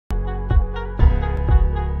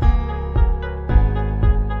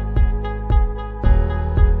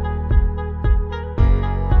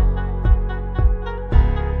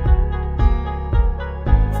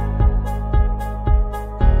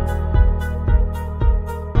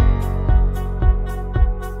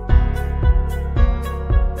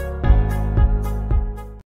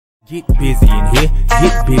Get busy in here,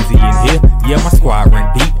 get busy in here. Yeah, my squad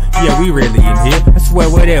run deep. Yeah, we really in here. I swear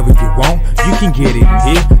whatever you want, you can get it in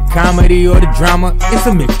here. Comedy or the drama, it's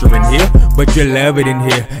a mixture in here. But you love it in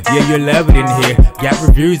here, yeah, you love it in here. Got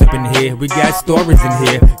reviews up in here, we got stories in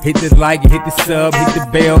here. Hit the like, hit the sub, hit the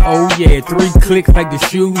bell, oh yeah. 3 clicks like the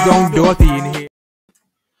shoes on Dorothy in here.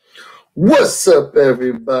 What's up,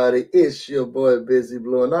 everybody? It's your boy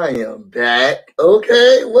BusyBlu, and I am back.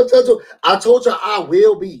 Okay, I told you I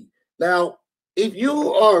will be. Now, if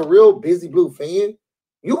you are a real BusyBlu fan,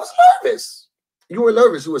 you was nervous. You were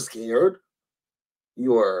nervous. You were scared.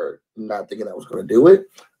 You were not thinking I was going to do it,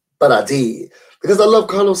 but I did because I love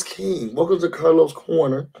Carlos King. Welcome to Carlos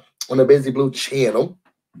Corner on the BusyBlu channel.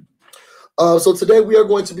 So today we are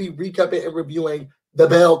going to be recapping and reviewing the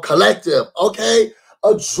Belle Collective. Okay.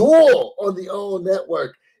 A jewel on the OWN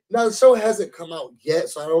network. Now, the show hasn't come out yet,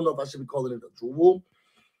 so I don't know if I should be calling it a jewel.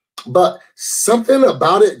 But something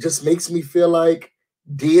about it just makes me feel like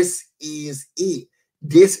this is it.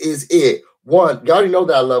 This is it. One, you already know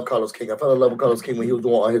that I love Carlos King. I fell in love with Carlos King when he was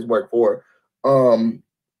doing all his work for. Let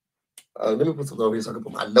me put something over here so I can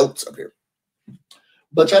put my notes up here.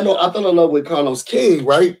 But y'all know I fell in love with Carlos King,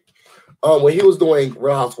 right? When he was doing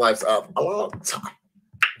Real Housewives of a long time.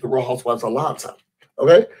 The Real Housewives a long time.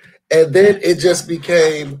 Okay, and then it just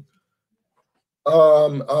became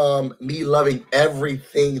me loving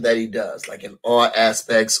everything that he does, like in all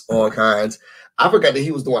aspects, all kinds. I forgot that he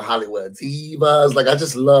was doing Hollywood Divas. Like, I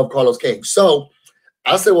just love Carlos King. So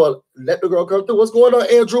I said, well, let the girl come through. What's going on,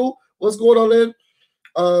 Andrew? What's going on, Lynn?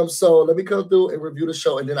 So let me come through and review the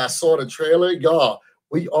show. And then I saw the trailer. Y'all,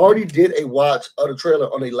 we already did a watch of the trailer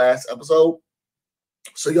on the last episode.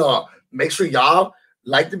 So y'all, make sure y'all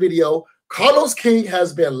like the video. Carlos King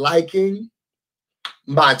has been liking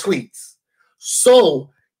my tweets. So,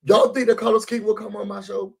 y'all think that Carlos King will come on my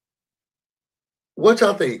show? What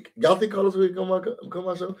y'all think? Y'all think Carlos King will come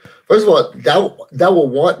on my show? First of all,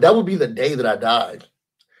 that would be the day that I died.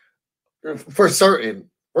 For certain.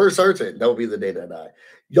 That would be the day that I die.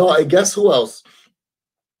 Y'all, and guess who else?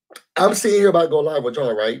 I'm sitting here about to go live with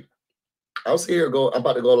y'all, right? I'm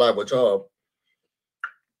about to go live with y'all.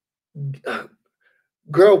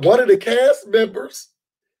 Girl, one of the cast members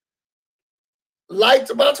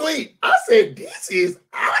liked my tweet. I said, this is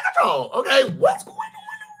out of control. Okay, what's going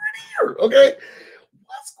on over here? Okay,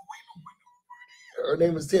 what's going on over here? Her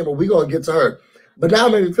name is Tim, but we're going to get to her. But now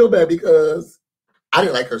it made me feel bad because I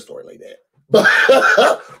didn't like her story like that.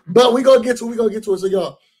 But we're going to get to it. So,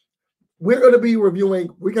 y'all, we're going to be reviewing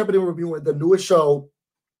the newest show,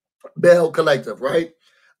 Belle Collective, right?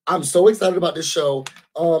 I'm so excited about this show.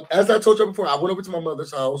 As I told you before, I went over to my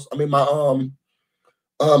mother's house. I mean, my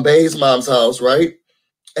Bae's mom's house, right?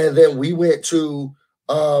 And then we went to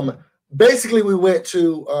basically we went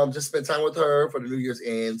to just spend time with her for the New Year's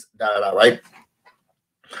ends, right?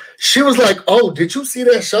 She was like, "Oh, did you see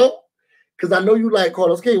that show? Because I know you like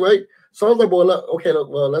Carlos King, right?" So I was like, "Well,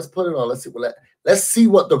 well, let's put it on. Let's see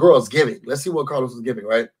what the girl's giving. Let's see what Carlos is giving,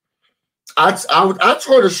 right?" I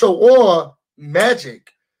turned the show on magic.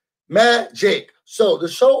 So the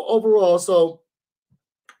show overall, so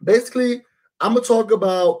basically I'm gonna talk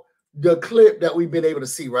about the clip that we've been able to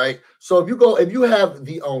see, right? So if you have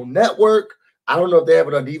the OWN network, I don't know if they have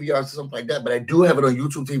it on DVR or something like that, but I do have it on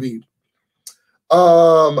YouTube TV.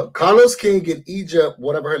 Carlos King in Egypt,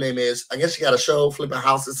 whatever her name is, I guess she got a show, flipping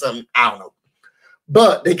houses, something, I don't know.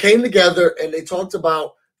 But they came together and they talked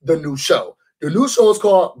about the new show. The new show is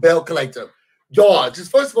called Belle Collective. Y'all, just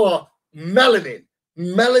first of all, melanin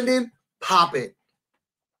popping.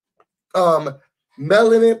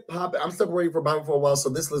 Melanin popping. I'm separating from Bible for a while, so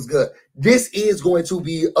this looks good. This is going to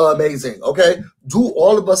be amazing. Okay, do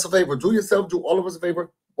all of us a favor. Do yourself. Do all of us a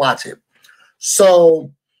favor. Watch it.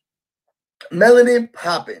 So, melanin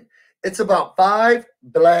popping. It's about 5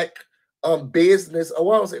 black business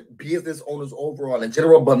owners overall in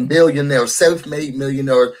general, but millionaires, self-made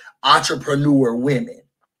millionaires, entrepreneur women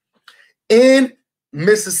in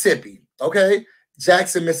Mississippi. Okay.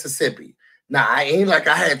 Jackson, Mississippi. Now, I ain't like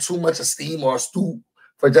I had too much esteem or stoop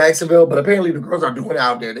for Jacksonville, but apparently the girls are doing it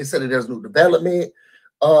out there. They said that there's new development,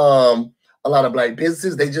 a lot of black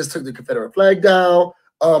businesses. They just took the Confederate flag down,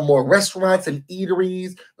 more restaurants and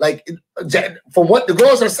eateries. Like, from what the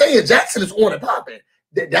girls are saying, Jackson is on and popping.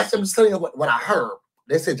 That's I'm just telling you what I heard.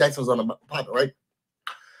 They said Jackson was on the popping, right?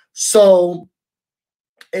 So,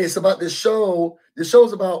 it's about this show. The show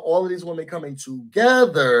is about all of these women coming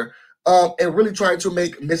together and really trying to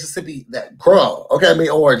make Mississippi that girl, okay?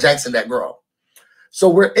 Or Jackson that girl. So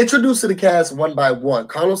we're introduced to the cast one by one.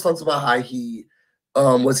 Carlos talks about how he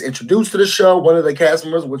was introduced to the show. One of the cast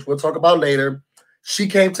members, which we'll talk about later, she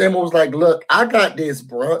came to him and was like, look, I got this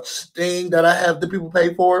brunch thing that I have the people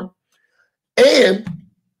pay for. And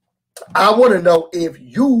I want to know if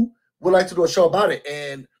you would like to do a show about it.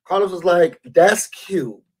 And Carlos was like, that's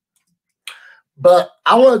cute, but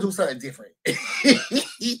I want to do something different.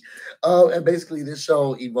 And basically this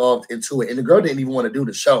show evolved into it. And the girl didn't even want to do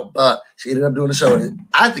the show, but she ended up doing the show. And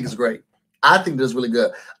I think it's great. I think this is really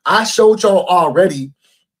good. I showed y'all already.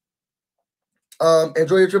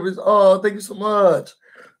 Enjoy your trip. Oh, thank you so much.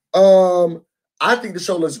 I think the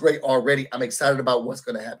show looks great already. I'm excited about what's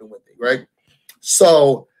going to happen with it, right?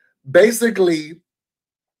 So basically,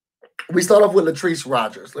 we start off with Latrice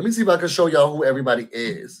Rogers. Let me see if I can show y'all who everybody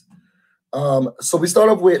is. So we start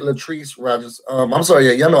off with Latrice Rogers. I'm sorry,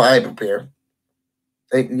 yeah, y'all know I ain't prepared.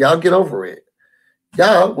 Y'all get over it.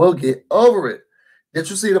 Y'all will get over it. Did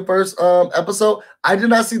you see the first episode? I did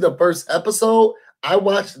not see the first episode. I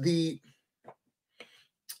watched the...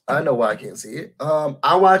 I know why I can't see it.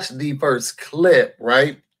 I watched the first clip,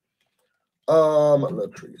 right?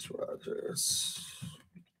 Latrice Rogers.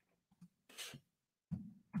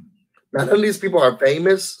 Now, none of these people are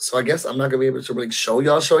famous, so I guess I'm not gonna be able to really show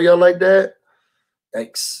y'all like that.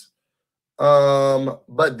 Thanks.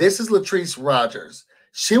 But this is Latrice Rogers.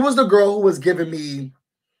 She was the girl who was giving me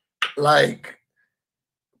like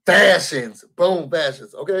fashions, boom,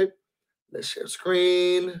 fashions. Okay, let's share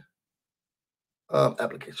screen.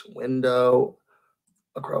 Application window,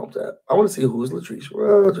 a Chrome tab. I want to see who's Latrice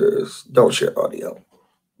Rogers. Don't share audio.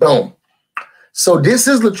 Boom. So this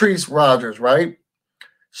is Latrice Rogers, right?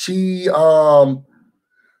 She shout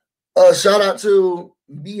out to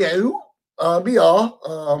Belle,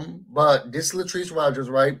 but this is Latrice Rogers,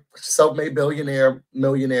 right? Self-made billionaire,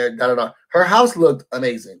 millionaire, da-da-da. Her house looked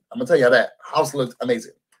amazing. I'm gonna tell you that. House looked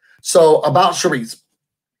amazing. So about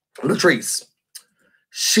Latrice.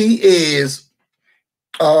 She is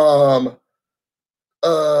the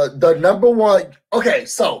number one. Okay,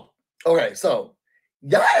 so y'all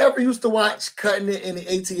ever used to watch Cutting It in the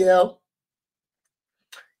ATL?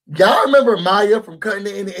 Y'all remember Maya from Cutting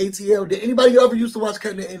It in the ATL? Did anybody ever used to watch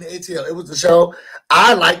Cutting It in the ATL? It was a show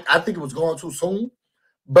I think it was going too soon,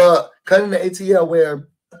 but Cutting in the ATL, where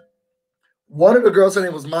one of the girls, her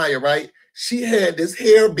name was Maya, right? She had this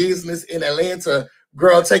hair business in Atlanta,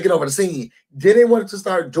 girl taking over the scene. Then they wanted to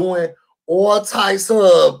start doing all types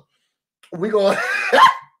of, we going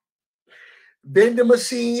vending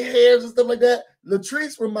machine hairs and stuff like that.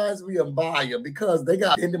 Latrice reminds me of Maya because they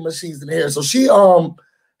got vending machines in hair. So she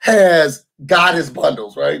has Goddess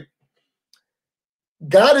bundles, right?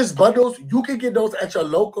 Goddess bundles, you can get those at your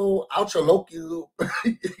local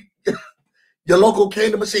your local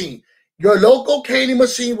candy machine. Your local candy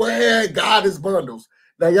machine will have Goddess bundles.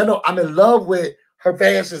 Now, y'all know I'm in love with her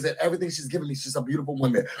fashions and everything she's giving me. She's a beautiful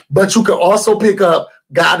woman. But you can also pick up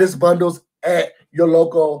Goddess bundles at your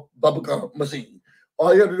local bubblegum machine.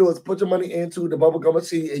 All you have to do is put your money into the bubblegum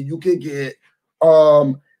machine and you can get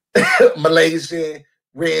Malaysian,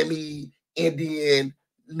 Remy, Indian,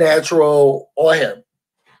 natural, or hair.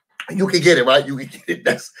 You can get it, right? You can get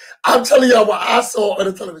it. I'm telling y'all what I saw on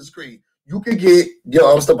the television screen. You can get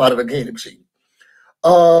your stuff out of a candy machine.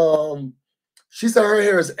 She said her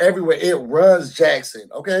hair is everywhere. It runs Jackson,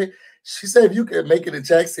 okay? She said if you can make it in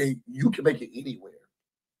Jackson, you can make it anywhere.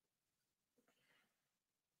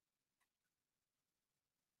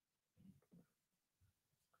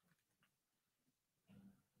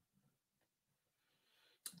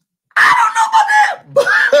 I don't know about that, but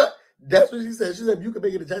that's what she said. She said if you can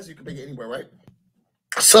make it in Jackson, you can make it anywhere, right?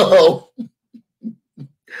 So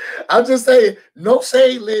I'm just saying, no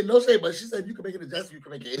shade, Lynn, no shade. But she said you can make it in Jackson, you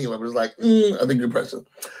can make it anywhere. But it's like, I think you're pressure.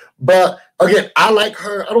 But again, I like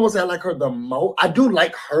her. I don't want to say I like her the most. I do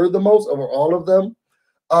like her the most over all of them.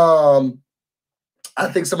 I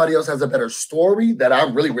think somebody else has a better story that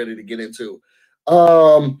I'm really ready to get into.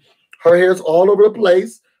 Her hair's all over the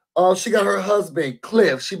place. She got her husband,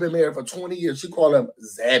 Cliff. She's been married for 20 years. She called him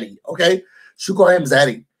Zaddy, okay? She called him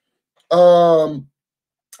Zaddy. No,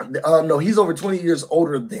 he's over 20 years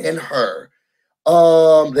older than her.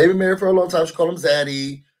 They've been married for a long time. She called him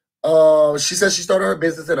Zaddy. She said she started her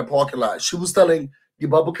business in a parking lot. She was selling the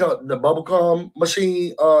bubblegum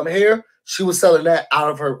machine hair. She was selling that out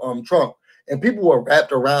of her trunk. And people were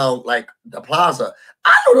wrapped around like the plaza.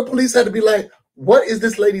 I know the police had to be like, what is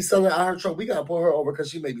this lady selling out of her trunk? We gotta pull her over because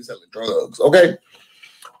she may be selling drugs, okay?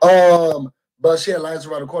 But she had lines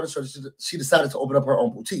around the corner, so she decided to open up her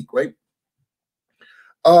own boutique, right?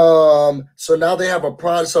 So now they have a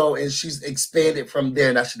product, and she's expanded from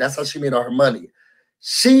there. Now that's how she made all her money.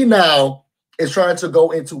 She now is trying to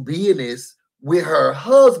go into business with her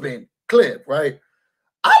husband, Cliff, right?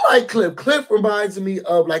 I like Cliff. Cliff reminds me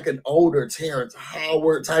of like an older Terrence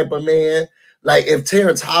Howard type of man. Like if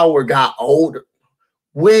Terrence Howard got older,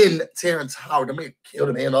 when Terrence Howard, I mean, kill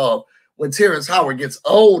the man off. When Terrence Howard gets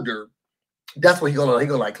older, that's what he gonna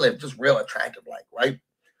like Cliff, just real attractive, like, right?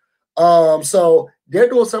 So they're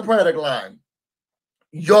doing some product line,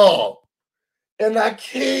 y'all, and I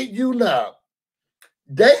kid you not,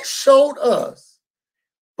 they showed us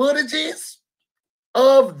footages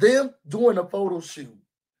of them doing a photo shoot.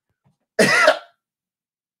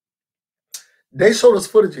 They showed us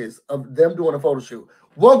footages of them doing a photo shoot.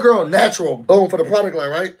 One girl, natural, boom, for the product line,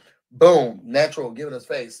 right? Boom, natural, giving us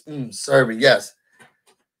face. Serving, yes.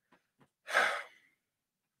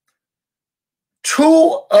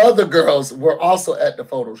 Two other girls were also at the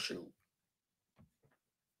photo shoot.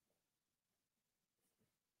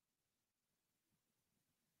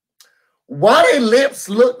 Why their lips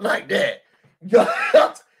look like that?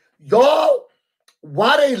 Y'all,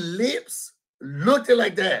 why their lips looking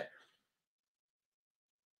like that?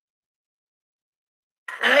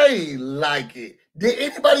 I ain't like it. Did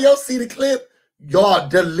anybody else see the clip? Y'all,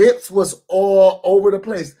 the lips was all over the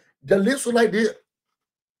place. The lips were like this.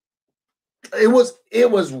 It was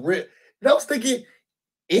real. And I was thinking,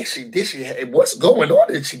 what's going on?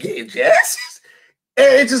 Did she get jazzes?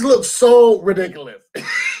 And it just looked so ridiculous.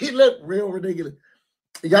 It looked real ridiculous.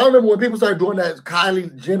 Y'all remember when people started doing that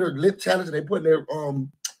Kylie Jenner lip challenge and they put their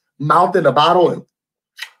mouth in the bottle, and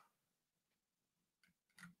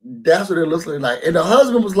that's what it looks like. And the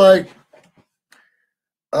husband was like,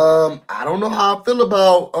 I don't know how I feel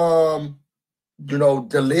about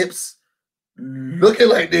the lips looking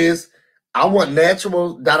like this. I want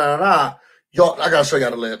natural, Y'all, I gotta show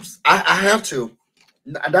y'all the lips. I have to.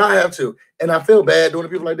 Now I have to. And I feel bad doing to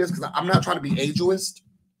people like this because I'm not trying to be ageist.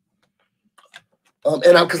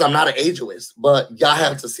 Because I'm not an ageist, but y'all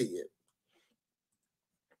have to see it.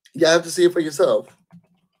 Y'all have to see it for yourself.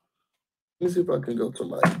 Let me see if I can go to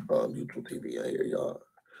my YouTube TV out here, y'all.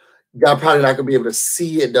 Y'all probably not gonna be able to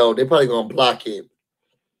see it though. They're probably gonna block it.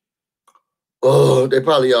 Oh, they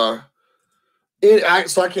probably are.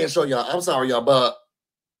 So I can't show y'all. I'm sorry, y'all, but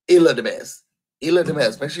it looked the best. It looked the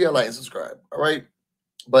best. Make sure y'all like and subscribe. All right.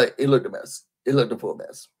 But it looked the mess. It looked the full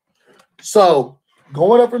mess. So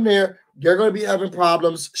going up from there, they're going to be having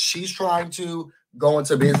problems. She's trying to go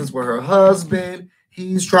into business with her husband.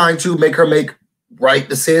 He's trying to make her make right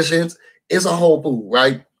decisions. It's a whole fool,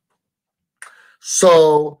 right?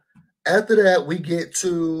 So after that, we get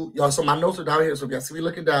to y'all. So my notes are down here. So if y'all see me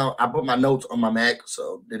looking down, I put my notes on my Mac,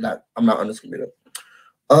 so I'm not on this computer.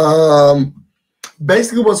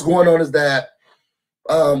 Basically, what's going on is that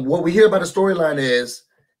what we hear about the storyline is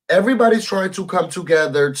everybody's trying to come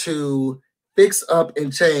together to fix up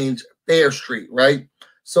and change Fair Street, right?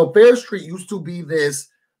 So Fair Street used to be this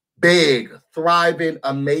big, thriving,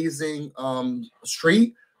 amazing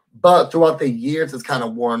street, but throughout the years, it's kind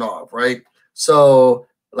of worn off, right? So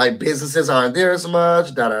like businesses aren't there as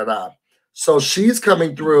much, So she's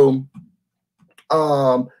coming through.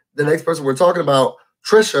 The next person we're talking about,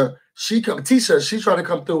 Tisha, she's trying to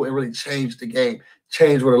come through and really change the game,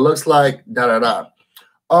 change what it looks like,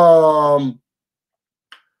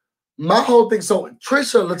 My whole thing, so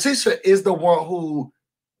Letitia is the one who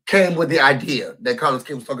came with the idea that Carlos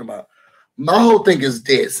Kim was talking about. My whole thing is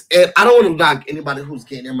this, and I don't want to knock anybody who's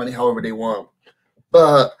getting their money however they want,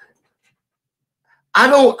 but I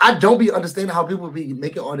don't be understanding how people be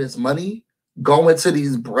making all this money, going to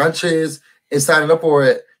these brunches and signing up for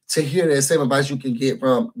it to hear the same advice you can get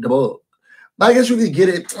from the book. But I guess you can get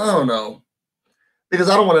it, I don't know, because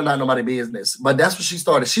I don't want to knock nobody's business. But that's what she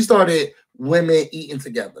started. She started women eating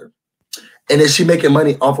together. And then she making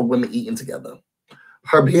money off of women eating together.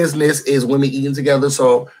 Her business is women eating together.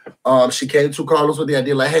 So she came to Carlos with the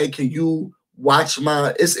idea like, hey, can you watch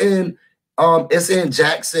my? It's in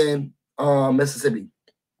Jackson, Mississippi.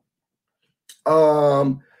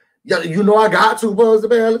 Yeah, I got to Buzz the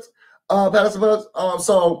Palace. Palace of Buzz.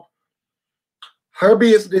 So her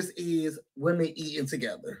business is women eating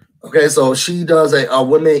together. Okay, so she does a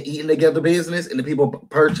women eating together business, and the people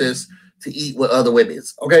purchase to eat with other women.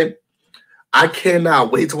 Okay. I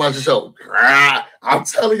cannot wait to watch the show. I'm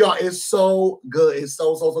telling y'all, it's so good. It's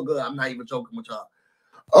so good. I'm not even joking with y'all.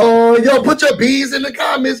 Yo, put your B's in the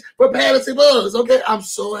comments for Fantasy Buzz. Okay, I'm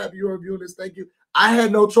so happy you're reviewing this. Thank you. I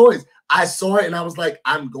had no choice. I saw it and I was like,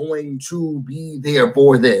 I'm going to be there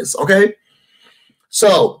for this. Okay,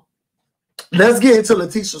 so let's get into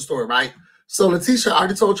Letitia's story, right? So Letitia, I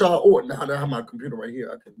already told y'all. Oh, now I have my computer right here.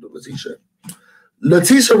 I can do Letitia.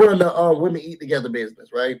 Letitia run the women eat together business,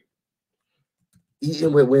 right?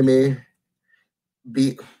 Eating with women,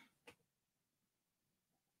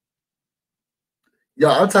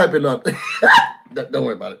 Y'all, I'm typing up. Don't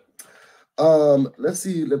worry about it. Let's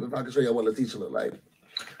see if I can show you what Letitia look like.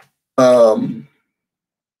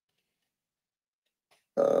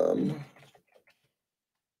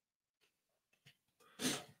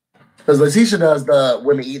 Because Letitia does the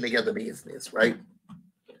women eating together business, right?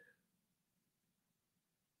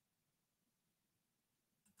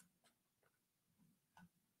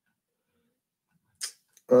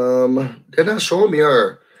 They're not showing me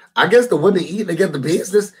her. I guess the women eating together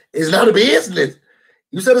business is not a business.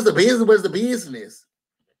 You said it's a business, but it's the business.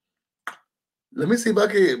 Let me see if I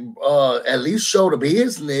can at least show the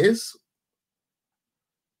business.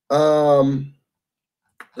 Let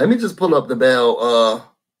me just pull up the Belle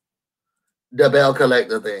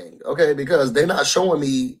collector thing, okay? Because they're not showing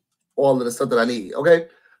me all of the stuff that I need, okay?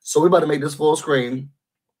 So we're about to make this full screen.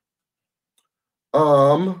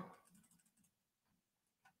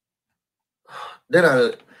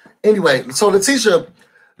 Then anyway, so Letitia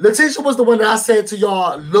was the one that I said to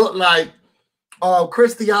y'all looked like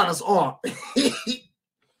Christiana's aunt.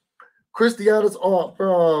 Christiana's aunt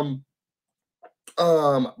from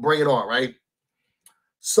Bring It On, right?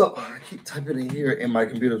 So I keep typing in here and my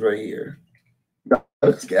computer's right here.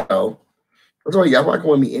 Let's go. That's all y'all rocking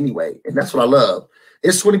with me anyway. And that's what I love.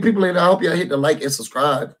 It's 20 people in there. I hope y'all hit the like and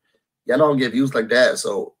subscribe. Y'all don't get views like that.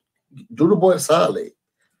 So do the boy solid.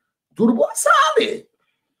 Do the boy solid.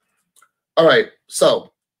 All right.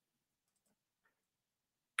 So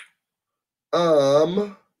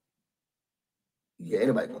yeah,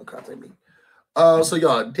 anybody gonna contact me. So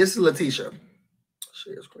y'all, this is Letitia.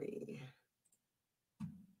 Share screen.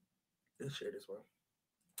 Let's share this one.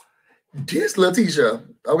 This Letitia,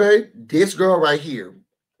 okay? This girl right here.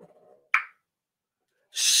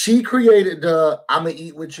 She created the I'ma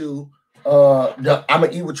eat with you, the I'ma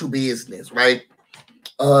eat with you business, right?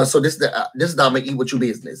 So this is the I'ma eat with you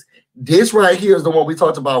business. This right here is the one we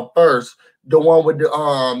talked about first, the one with the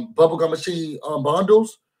bubblegum machine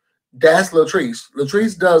bundles. That's Latrice.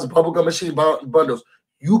 Latrice does bubblegum machine bundles.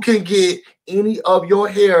 You can get any of your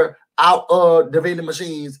hair out of the vending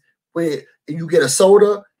machines with, you get a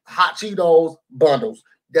soda, hot Cheetos bundles.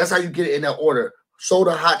 That's how you get it in that order.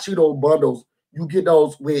 Soda, hot Cheeto bundles. You get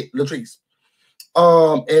those with Latrice.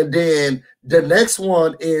 And then the next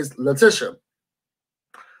one is Letitia.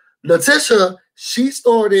 Letitia, she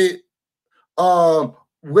started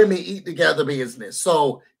women eat together business.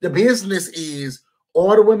 So the business is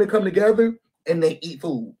all the women come together and they eat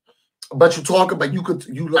food. But you talk about, you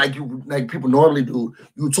like people normally do,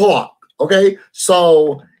 you talk, okay?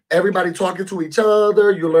 So everybody talking to each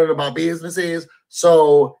other, you learn about businesses.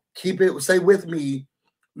 So keep it, say with me,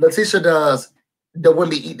 Letitia does the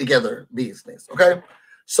women eat together business, okay?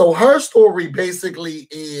 So her story basically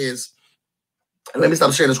is, let me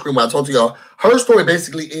stop sharing the screen while I talk to y'all. Her story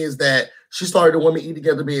basically is that she started the women eat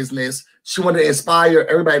together business. She wanted to inspire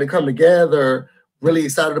everybody to come together, really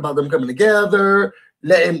excited about them coming together,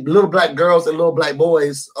 letting little black girls and little black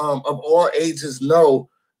boys of all ages know,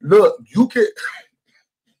 look, you can.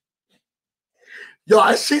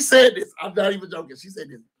 Yo, she said this. I'm not even joking. She said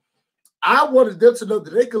this. I wanted them to know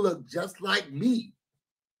that they could look just like me.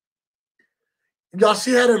 Y'all,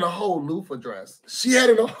 she had in a whole loofah dress. She had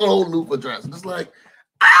in a whole loofah dress. And it's like,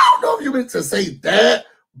 I don't know if you meant to say that,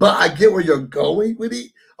 but I get where you're going with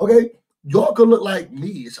it. Okay? Y'all could look like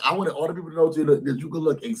me. I wanted all the people to know that you could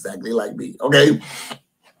look exactly like me. Okay?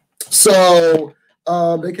 So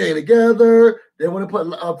they came together. They want to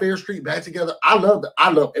put Fair Street back together. I love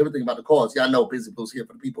everything about the cause. Y'all know BusyBlu's here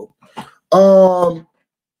for the people.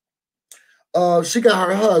 She got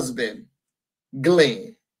her husband,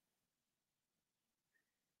 Glenn.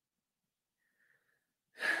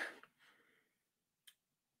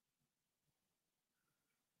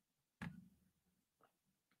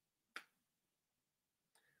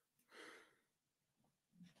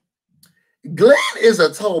 Glenn is a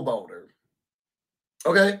towboater.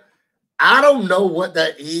 Okay? I don't know what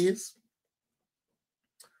that is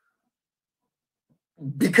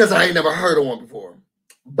because I ain't never heard of one before.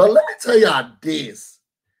 But let me tell y'all this.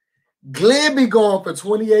 Glenn be gone for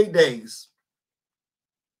 28 days.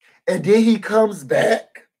 And then he comes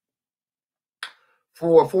back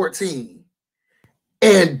for 14.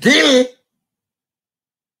 And then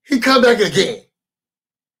he come back again.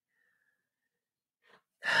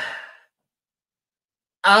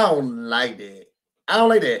 I don't like that. I don't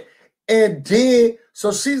like that. And then,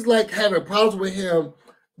 so she's like having problems with him.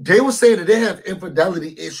 They were saying that they have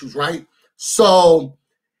infidelity issues, right? So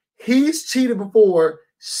he's cheated before.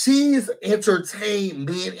 She's entertained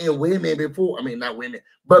men and women before. I mean, not women,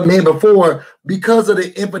 but men before because of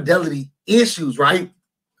the infidelity issues, right?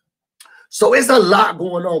 So it's a lot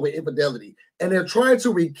going on with infidelity. And they're trying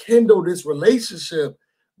to rekindle this relationship,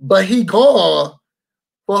 but he gone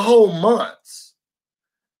for whole months.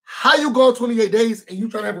 How you go 28 days and you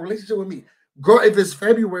trying to have a relationship with me? Girl, if it's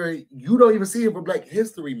February, you don't even see him for Black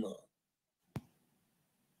History Month.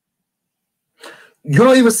 You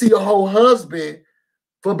don't even see your whole husband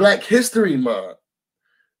for Black History Month.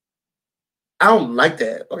 I don't like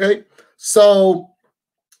that, okay? So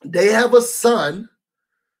they have a son.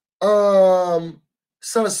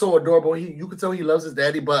 Son is so adorable. You can tell he loves his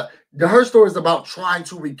daddy, but her story is about trying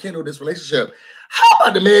to rekindle this relationship. How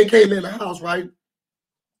about the man came in the house, right?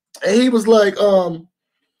 And he was like, yo,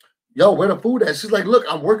 where the food at? She's like, look,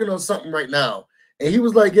 I'm working on something right now. And he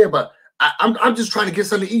was like, yeah, but I'm just trying to get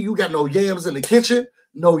something to eat. You got no yams in the kitchen,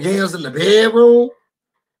 no yams in the bedroom.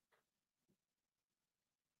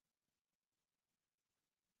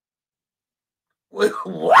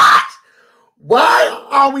 What? Why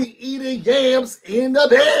are we eating yams in the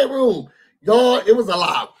bedroom? Y'all, it was a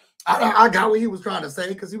lot. I got what he was trying to say,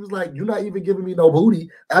 because he was like, you're not even giving me no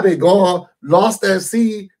booty. I've been gone, lost at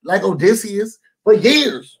sea like Odysseus for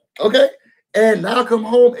years. Okay? And now I come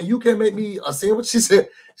home and you can make me a sandwich. She said,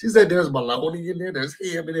 there's bologna in there, there's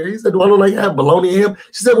ham in there. He said, do I look like I have bologna and ham?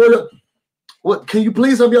 She said, well, what can you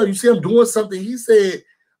please help me out? You see I'm doing something. He said,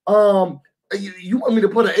 you want me to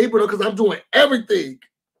put an apron on because I'm doing everything.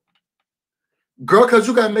 Girl, because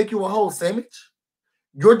you got to make you a whole sandwich.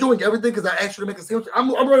 You're doing everything because I asked you to make a sandwich.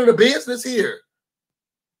 I'm running a business here.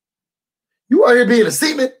 You out here being a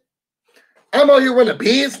seaman. I'm out here running a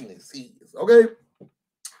business. Okay?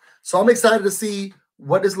 So I'm excited to see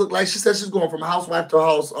what this look like. She said she's going from housewife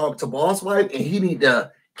to boss wife, and he need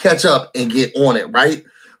to catch up and get on it, right?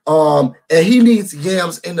 And he needs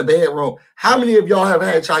yams in the bedroom. How many of y'all have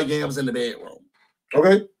had chai yams in the bedroom?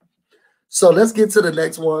 Okay? So let's get to the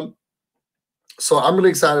next one. So I'm really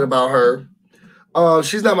excited about her.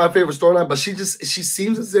 She's not my favorite storyline, but she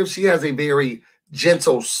seems as if she has a very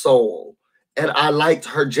gentle soul. And I liked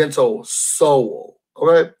her gentle soul.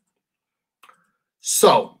 Okay.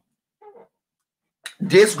 So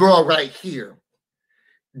this girl right here.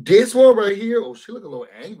 This one right here. Oh, she look a little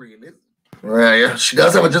angry in this. Right, yeah. She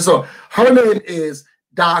does have a gentle soul. Her name is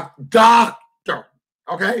Doctor.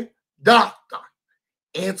 Okay? Doctor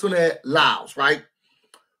Antoinette Lyles, right?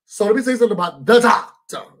 So let me say something about the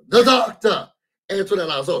doctor, Antoinette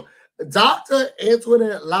Lyles. So Dr.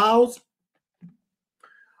 Antoinette Lyles,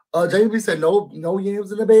 Jamie B said no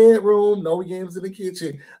yams in the bedroom, no yams in the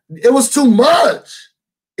kitchen. It was too much.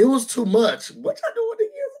 It was too much. What y'all doing with the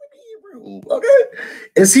yams in the bedroom? Okay.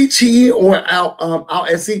 Is he cheating or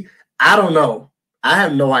out at sea? I don't know. I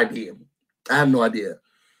have no idea.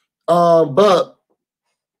 But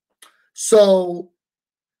so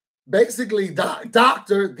basically, the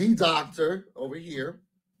doctor over here,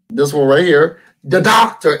 this one right here, the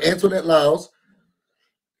doctor, Antoinette Lyles,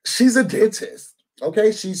 she's a dentist.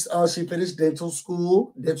 Okay, she finished dental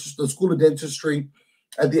school, the School of Dentistry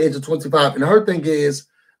at the age of 25. And her thing is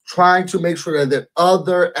trying to make sure that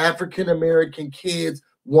other African-American kids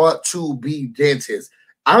want to be dentists.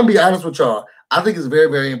 I'm gonna be honest with y'all. I think it's very,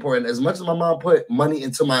 very important. As much as my mom put money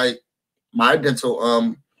into my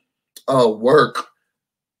dental work,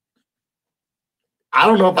 I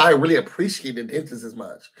don't know if I really appreciated dentists as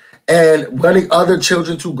much. And wanting other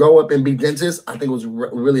children to grow up and be dentists, I think was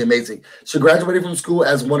really amazing. She graduated from school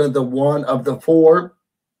as one of the four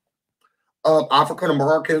African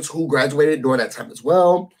Americans who graduated during that time as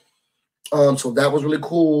well. So that was really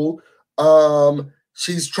cool.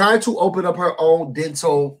 She's trying to open up her own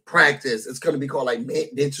dental practice. It's going to be called like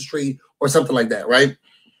Mint Dentistry or something like that, right?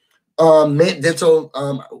 Mint Dental,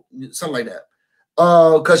 something like that.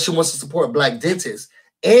 Because she wants to support Black dentists.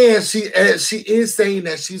 And she is saying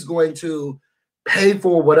that she's going to pay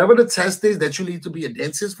for whatever the test is that you need to be a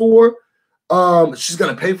dentist for. She's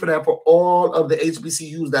going to pay for that for all of the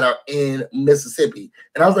HBCUs that are in Mississippi.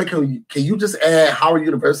 And I was like, can you just add Howard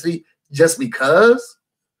University just because?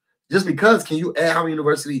 Just because, can you add Howard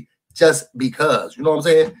University just because? You know what I'm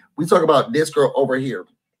saying? We talk about this girl over here.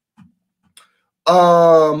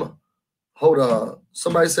 Hold on.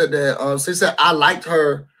 Somebody said that. She said I liked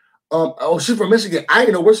her. Oh, she's from Michigan. I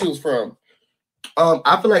didn't know where she was from.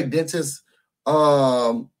 I feel like dentists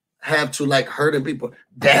have to like hurting people.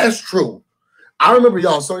 That's true. I remember,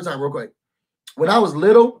 y'all, story time real quick. When I was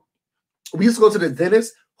little, we used to go to the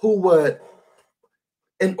dentist who would,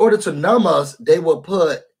 in order to numb us, they would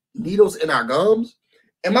put needles in our gums.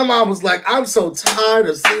 And my mom was like, I'm so tired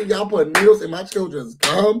of seeing y'all put needles in my children's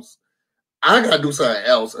gums. I gotta do something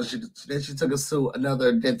else. And then she took us to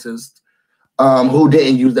another dentist who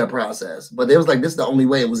didn't use that process. But they was like, this is the only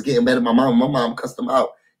way it was getting better. My mom cussed them out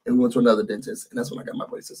and we went to another dentist, and that's when I got my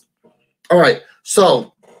braces. All right,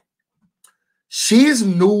 so she's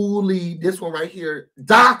newly, this one right here,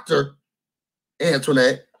 Dr.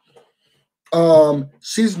 Antoinette,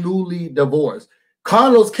 she's newly divorced.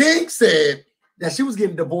 Carlos King said that she was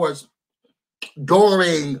getting divorced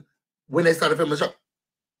during when they started filming the show.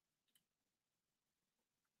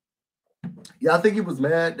 Yeah, I think he was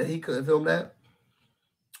mad that he couldn't film that.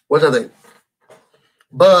 What do I think?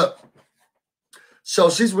 But so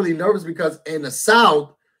she's really nervous because in the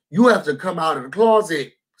South, you have to come out of the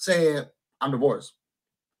closet saying, I'm divorced.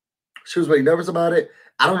 She was really nervous about it.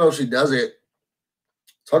 I don't know if she does it.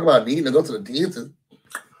 Talk about needing to go to the dentist.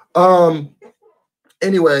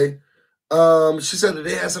 Anyway, she said that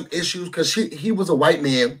they had some issues because he was a white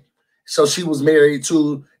man. So she was married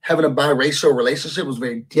to having a biracial relationship was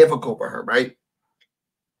very difficult for her, right?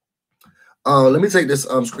 Let me take this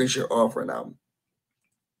screen share off right now.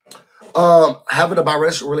 Having a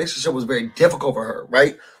biracial relationship was very difficult for her,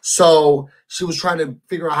 right? So she was trying to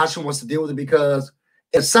figure out how she wants to deal with it because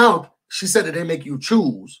in the South, she said that they make you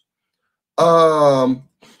choose.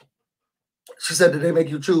 She said that they make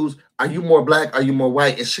you choose, are you more black, are you more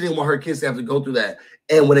white? And she didn't want her kids to have to go through that.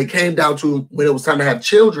 And when it came down to when it was time to have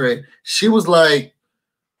children, she was like,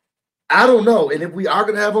 I don't know. And if we are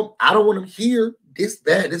going to have them, I don't want them here. This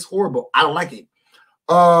bad, this horrible. I don't like it.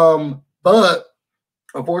 But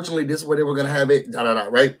unfortunately, this is where they were going to have it,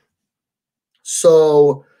 right?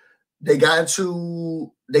 So they got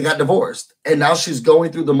divorced. And now she's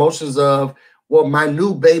going through the motions of, well, my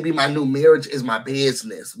new baby, my new marriage is my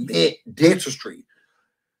business, dentistry.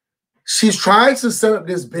 She's trying to set up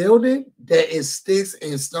this building that is sticks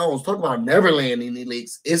and stones. Talk about Neverland in the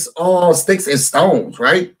leaks. It's all sticks and stones,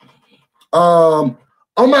 right? Oh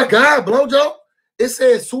my God, Blowjo. It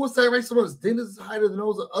says suicide rate among dentists is higher than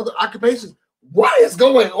those of other occupations. What is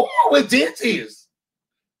going on with dentists?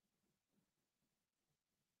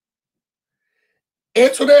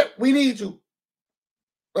 Answer that. We need you.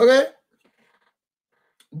 Okay?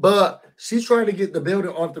 But she's trying to get the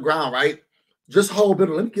building off the ground, right? Just whole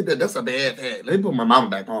building. Let me get that. That's a bad thing. Let me put my mama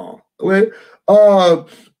back on. Okay?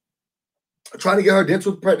 Trying to get her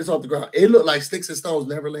dental practice off the ground. It looked like sticks and stones,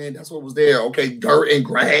 Neverland. That's what was there. Okay, dirt and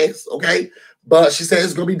grass. Okay, but she said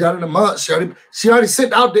it's gonna be done in a month. She already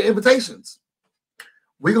sent out the invitations.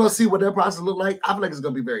 We're gonna see what that process look like. I feel like it's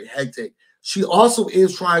gonna be very hectic. She also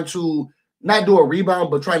is trying to not do a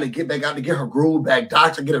rebound, but trying to get back out to get her groove back.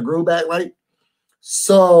 Doctor, get her groove back, right?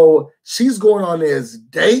 So she's going on this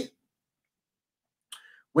date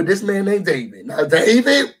with this man named David. Now,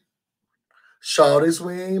 David, shawty,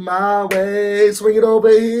 swing my way, swing it over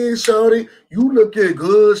here, shawty. You looking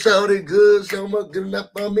good, shawty, good, show me good enough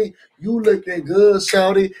for me. You looking good,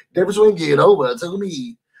 shawty. David, swing, get over to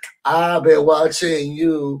me. I've been watching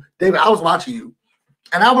you. David, I was watching you.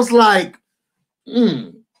 And I was like,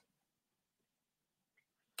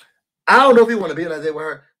 I don't know if you want to be like that with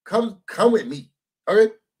her. Come with me. All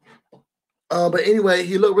right. But anyway,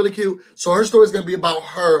 he looked really cute. So her story is going to be about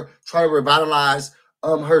her trying to revitalize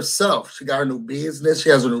herself. She got her new business. She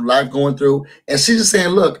has a new life going through. And she's just saying,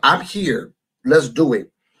 look, I'm here. Let's do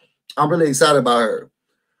it. I'm really excited about her.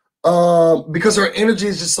 Because her energy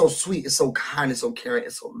is just so sweet. It's so kind. It's so caring.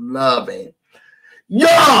 It's so loving.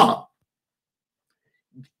 Yeah.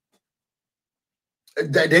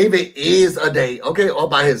 David is a date. Okay. All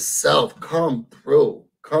by himself. Come through.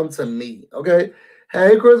 Come to me. Okay.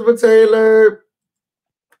 Hey, Christopher Taylor.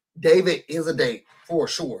 David is a date for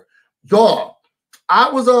sure. Y'all, I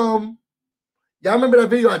was y'all remember that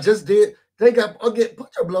video I just did? They got again, put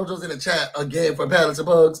your blowjobs in the chat again for Pallets and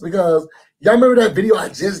Bugs because y'all remember that video I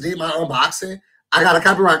just did, my unboxing? I got a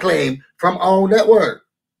copyright claim from OWN Network.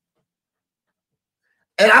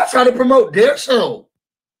 And I try to promote their show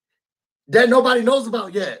that nobody knows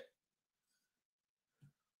about yet.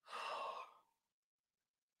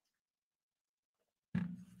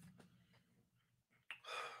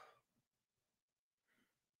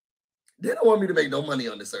 They don't want me to make no money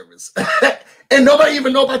on this service. And nobody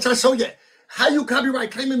even know about your show yet. How you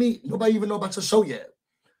copyright claiming me? Nobody even know about your show yet.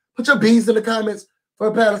 Put your beans in the comments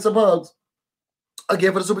for Pallets and Bugs.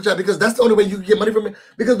 Again, for the super chat, because that's the only way you can get money from me.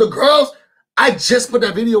 Because the girls, I just put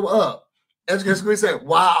that video up. As we said,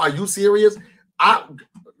 wow, are you serious?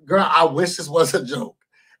 Girl, I wish this was a joke.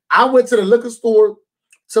 I went to the liquor store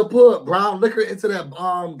to put brown liquor into that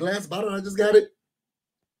glass bottle. I just got it.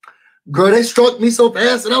 Girl, they struck me so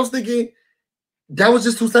fast, and I was thinking, that was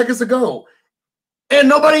just 2 seconds ago. And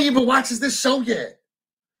nobody even watches this show yet.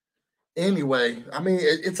 Anyway, I mean,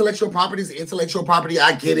 intellectual property is intellectual property.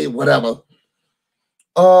 I get it, whatever.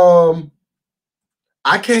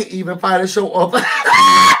 I can't even find a show off.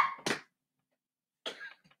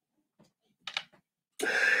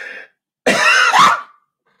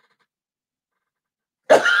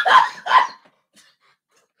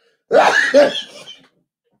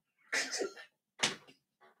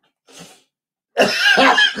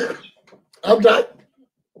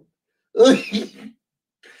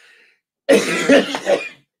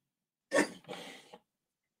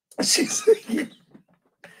 She's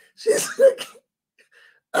like,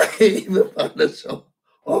 I can't even find the show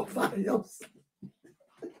on Fios.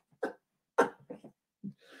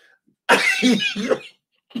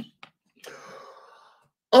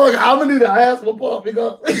 Oh, I'm gonna need to ask my Paul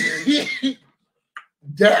because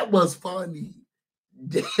that was funny.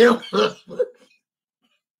 Damn.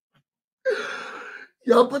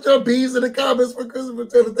 Y'all put your bees in the comments for Christopher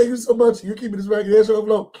Taylor. Thank you so much. You keeping this ragged show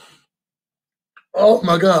afloat. Oh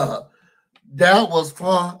my God. That was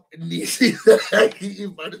fun. I'm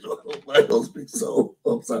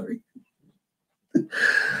sorry.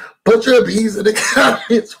 Put your bees in the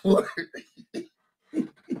comments for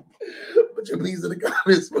Put your bees in the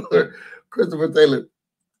comments for Christopher Taylor.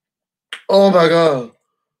 Oh my God.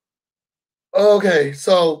 Okay,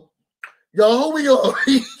 so y'all, who we on?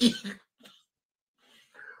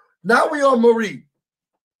 Now we on Marie.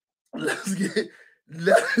 Let's get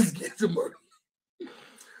to Marie.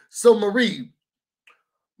 So Marie,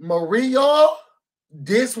 y'all,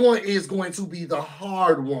 this one is going to be the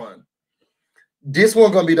hard one. This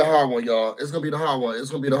one gonna be the hard one, y'all. It's gonna be the hard one. It's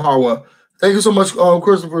gonna be the hard one. Thank you so much,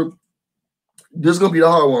 Christopher. This is gonna be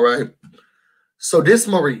the hard one, right? So this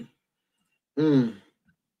Marie.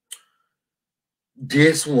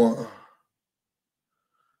 This one.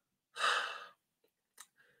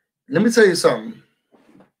 Let me tell you something.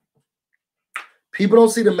 People don't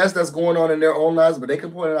see the mess that's going on in their own lives, but they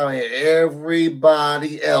can point it out in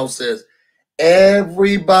everybody else's.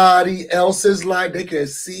 Everybody else's life, they can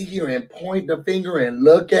see here and point the finger and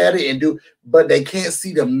look at it and do, but they can't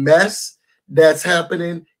see the mess that's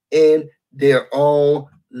happening in their own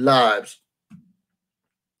lives.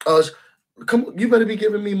 Come on, you better be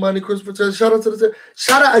giving me money, Christopher Taylor. Shout out to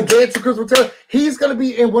shout out again to Christopher Taylor. He's gonna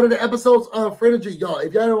be in one of the episodes of Friendly, y'all.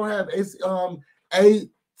 If y'all don't have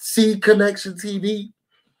AC Connection TV,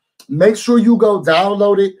 make sure you go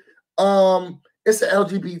download it. It's an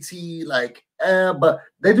LGBT but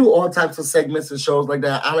they do all types of segments and shows like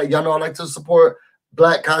that. Y'all know I like to support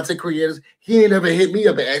Black content creators. He ain't ever hit me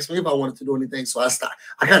up and asked me if I wanted to do anything, so I stopped.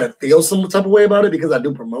 I kind of feel some type of way about it because I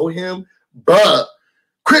do promote him, but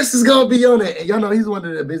Chris is gonna be on it, and y'all know he's one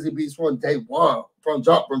of the busy bees from day one, from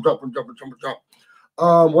jump. One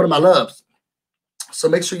of my loves. So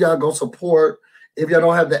make sure y'all go support. If y'all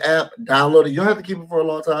don't have the app, download it. You don't have to keep it for a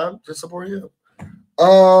long time. Just support him.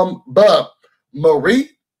 But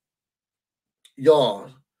Marie,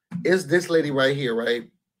 y'all, is this lady right here, right?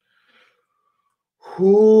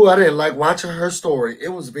 Who I didn't like watching her story. It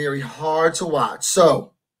was very hard to watch.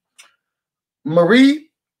 So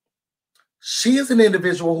Marie, she is an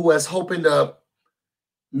individual who has opened up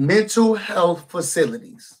mental health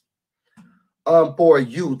facilities for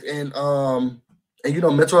youth. And you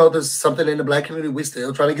know, mental health is something in the Black community we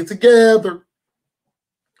still trying to get together.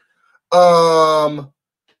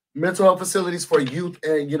 Mental health facilities for youth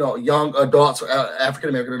and, you know, young adults,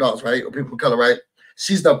 African-American adults, right? Or people of color, right?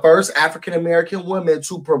 She's the first African-American woman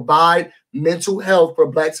to provide mental health for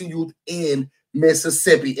Blacks and youth in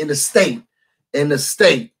Mississippi, in the state.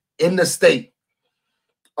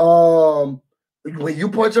 When you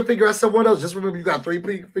point your finger at someone else, just remember you got three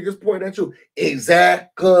fingers pointing at you.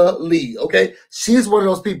 Exactly. Okay. She's one of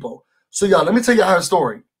those people. So y'all, let me tell you her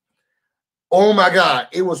story. Oh my God.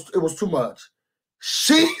 It was too much.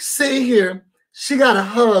 She sit here, she got a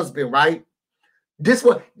husband, right? This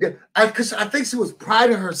one, because I think she was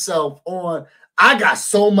priding herself on, I got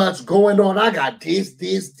so much going on. I got this,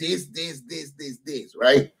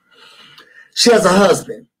 right? She has a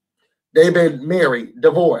husband. They've been married,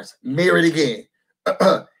 divorced, married again.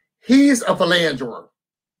 He's a philanderer.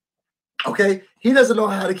 Okay? He doesn't know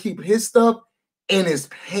how to keep his stuff in his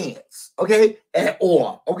pants. Okay? At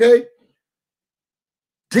all. Okay?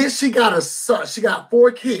 Then she got a son. She got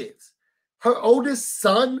 4 kids. Her oldest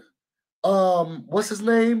son, what's his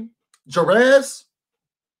name? Jerez.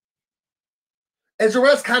 And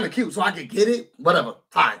Jerez kind of cute, so I could get it. Whatever.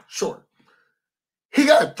 Fine. Sure. He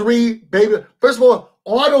got 3 babies. First of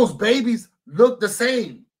all those babies look the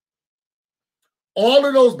same. All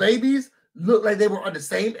of those babies look like they were on the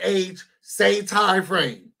same age, same time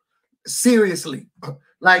frame. Seriously.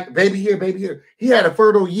 Like baby here, baby here. He had a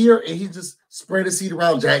fertile year and he just spread his seed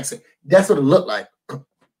around Jackson. That's what it looked like.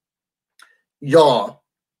 Y'all,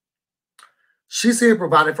 she's here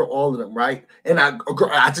providing for all of them, right? And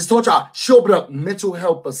I just told y'all, she opened up mental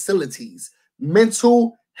health facilities.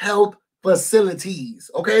 Mental health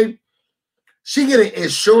facilities, okay? She getting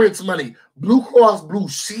insurance money, Blue Cross Blue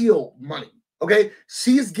Shield money, okay?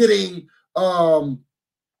 She's getting,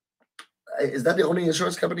 is that the only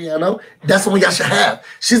insurance company I know? That's the one y'all should have.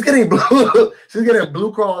 She's getting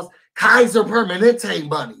Blue Cross Kaiser Permanente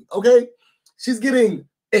money, okay? She's getting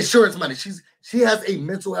Insurance money. She has a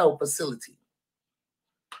mental health facility.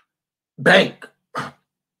 Bank.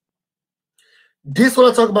 This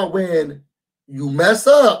what I talk about when you mess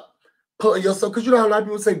up, putting yourself, because you know how a lot of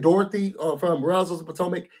people say Dorothy from Roswell of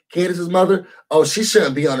Potomac, Candace's mother, oh, she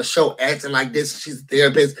shouldn't be on a show acting like this. She's a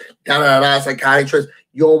therapist, psychiatrist.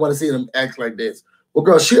 You don't want to see them act like this. Well,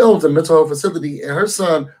 girl, she owns a mental health facility, and her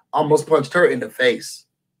son almost punched her in the face.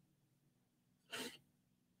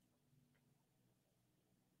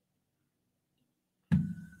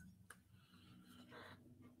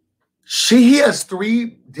 He has 3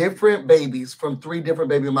 different babies from 3 different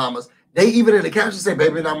baby mamas. They even in the caption say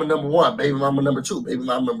baby mama number 1, baby mama number 2, baby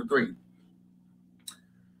mama number 3.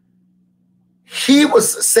 He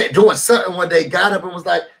was doing something one day, got up and was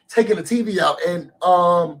like taking the TV out. And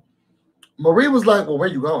Marie was like, well, where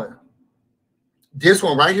you going? This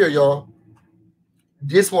one right here, y'all.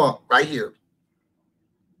 This one right here.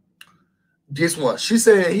 This one. He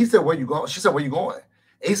said, where you going? She said, where you going?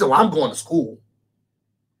 And he said, well, I'm going to school.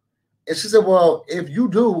 And she said, well, if you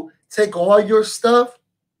do, take all your stuff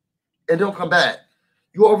and don't come back.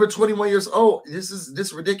 You're over 21 years old. This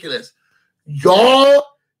is ridiculous. Y'all,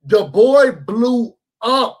 the boy blew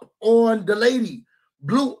up on the lady.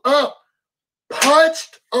 Blew up.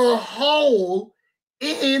 Punched a hole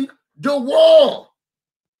in the wall.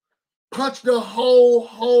 Punched a whole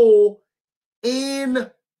hole in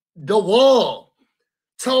the wall.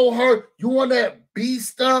 Told her, you want that B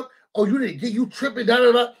stuff? Oh, you didn't get you tripping,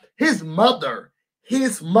 da. His mother,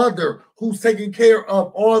 who's taking care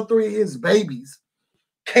of all 3 of his babies,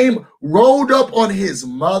 rolled up on his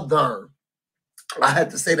mother. I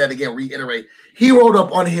had to say that again, reiterate. He rolled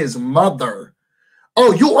up on his mother.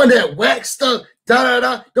 Oh, you on that whack stuff,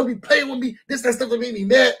 da. Don't be playing with me. That stuff that made me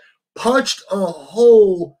mad. Punched a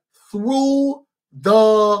hole through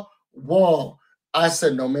the wall. I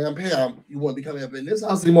said, no, ma'am, Pam, you won't be coming up in this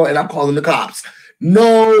house anymore, and I'm calling the cops.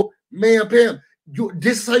 No, ma'am, Pam.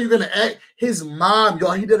 This is how you're going to act. His mom,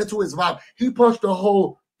 y'all, he did it to his mom. He punched a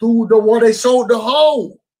hole through the wall. They showed the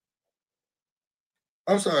hole.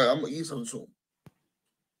 I'm sorry. I'm going to eat something soon.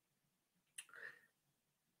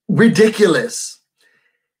 Ridiculous.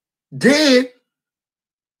 Then,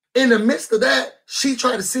 in the midst of that, she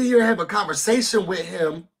tried to sit here and have a conversation with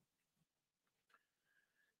him.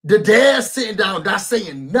 The dad sitting down, not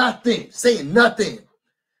saying nothing.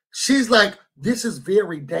 She's like, this is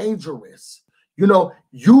very dangerous. You know,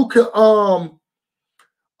 you could oh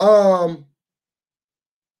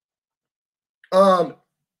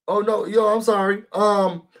no, yo, I'm sorry.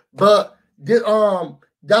 But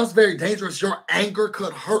that's very dangerous. Your anger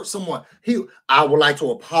could hurt someone. I would like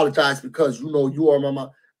to apologize because you know you are my mom.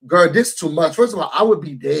 Girl, this is too much. First of all, I would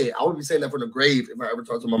be dead. I would be saying that from the grave if I ever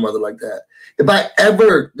talked to my mother like that. If I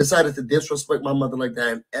ever decided to disrespect my mother like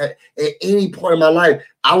that at any point in my life,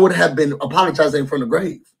 I would have been apologizing from the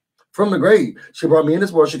grave. From the grave. She brought me in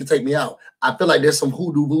this world. She could take me out. I feel like there's some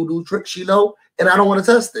hoodoo voodoo tricks, you know, and I don't want to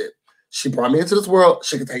test it. She brought me into this world.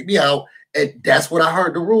 She could take me out. And that's what I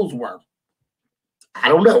heard the rules were. I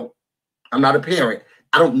don't know. I'm not a parent.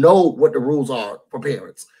 I don't know what the rules are for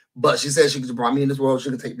parents. But she said she could brought me in this world. She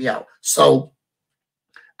could take me out. So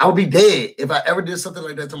I would be dead if I ever did something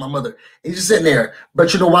like that to my mother. He's just sitting there.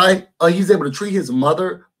 But you know why? He's able to treat his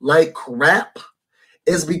mother like crap.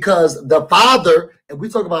 Is because the father, and we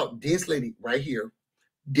talk about this lady right here,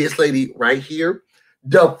 the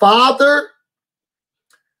father,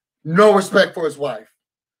 no respect for his wife.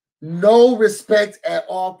 No respect at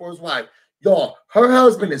all for his wife. Y'all, her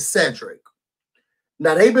husband is Cedric.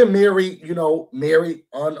 Now, they've been married, you know,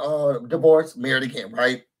 divorced, married again,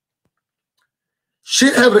 right?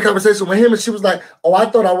 She's having a conversation with him, and she was like, oh, I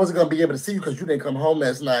thought I wasn't going to be able to see you because you didn't come home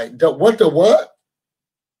last night. What the what?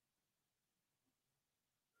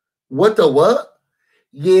 What the what?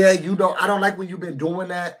 Yeah, you know, I don't like when you've been doing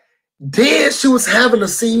that. Then she was having a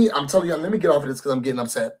scene. I'm telling you, let me get off of this because I'm getting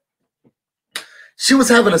upset. She was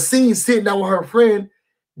having a scene sitting down with her friend.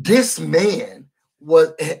 This man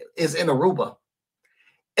is in Aruba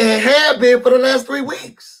and had been for the last 3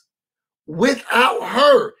 weeks without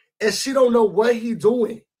her. And she don't know what he's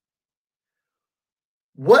doing.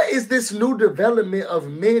 What is this new development of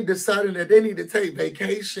men deciding that they need to take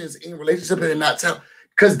vacations in relationship and not tell?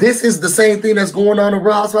 Because this is the same thing that's going on in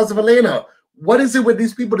Real Housewives of Atlanta. What is it with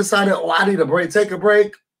these people deciding, oh, I need a break, take a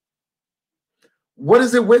break? What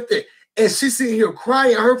is it with it? And she's sitting here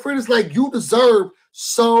crying. Her friend is like, you deserve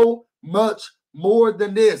so much more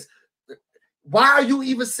than this. Why are you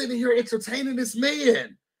even sitting here entertaining this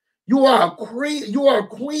man? You are a queen. You are a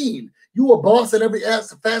queen. You a boss in every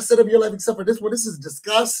facet of your life except for this one. This is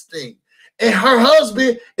disgusting. And her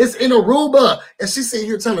husband is in Aruba. And she's sitting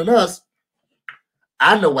here telling us,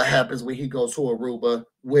 I know what happens when he goes to Aruba.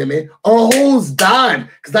 Women, oh, who's dime?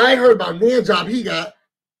 Because I ain't heard about man job he got.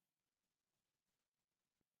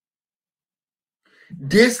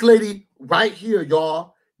 This lady right here,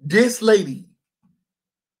 y'all. This lady.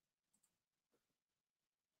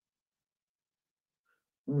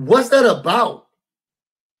 What's that about?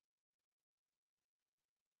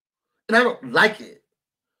 And I don't like it.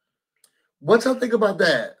 What y'all think about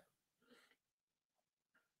that?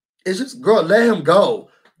 It's just, girl, let him go.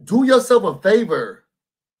 Do yourself a favor.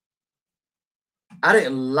 I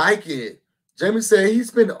didn't like it. Jamie said he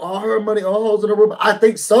spent all her money on hoes in the room. I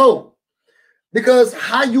think so. Because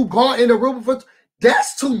how you gone in the room for,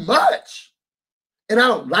 that's too much. And I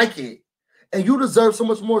don't like it. And you deserve so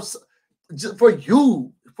much more just for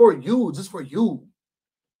you. Just for you.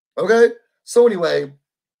 Okay? So anyway,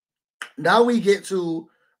 now we get to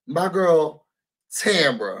my girl,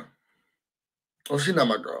 Tambra. Oh, she's not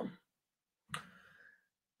my girl.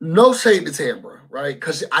 No shade to Tambra, right?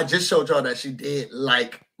 Because I just showed y'all that she did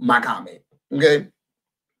like my comment. Okay?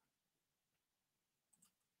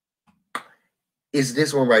 It's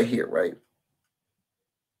this one right here, right?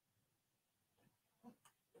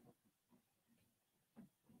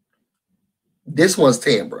 This one's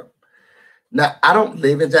Tambra. Now, I don't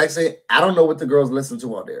live in Jackson. I don't know what the girls listen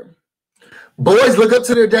to out there. Boys look up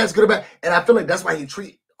to their dads, good or bad. And I feel like that's why he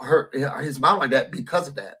treat his mom like that, because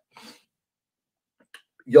of that.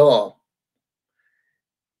 Y'all,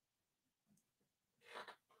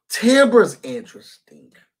 Tambra's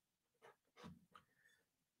interesting.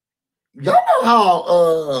 Y'all know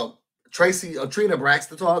how Trina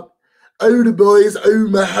Braxton talk? Oh, the boys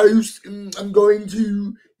own my house, and I'm going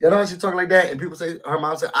to. You know how she talk like that? And people say, her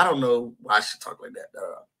mom said, I don't know why she talk like that.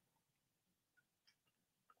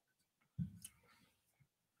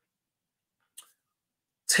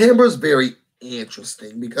 Tambra's very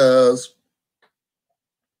interesting because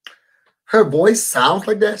her voice sounds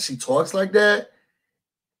like that. She talks like that.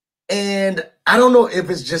 And I don't know if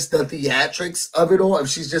it's just the theatrics of it all, if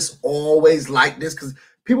she's just always like this, because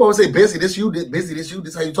people always say, busy, this you, busy, this you,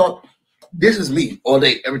 this how you talk. This is me all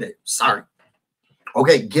day, every day. Sorry.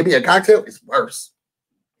 Okay, give me a cocktail, it's worse.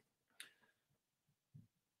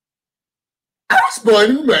 I was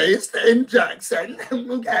born and raised in Jackson.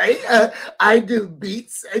 Okay, I do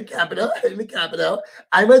beats in the Capitol.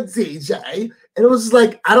 I'm a DJ. And it was just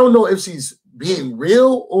like, I don't know if she's being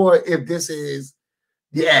real or if this is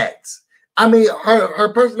the acts. I mean,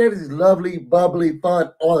 her personality is lovely, bubbly,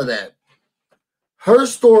 fun, all of that. Her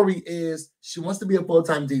story is she wants to be a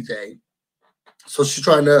full-time DJ. So she's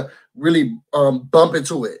trying to really bump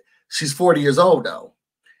into it. She's 40 years old, though.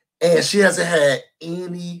 And she hasn't had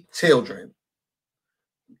any children,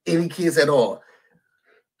 any kids at all.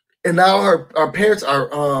 And now her parents are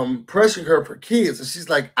pressuring her for kids. And she's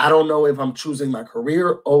like, I don't know if I'm choosing my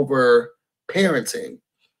career over parenting.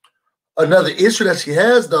 Another issue that she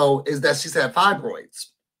has, though, is that she's had fibroids.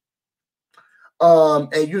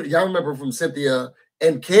 And y'all remember from Cynthia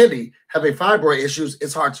and Candy having fibroid issues,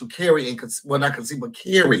 it's hard to carry and not conceive, but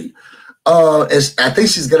carry. I think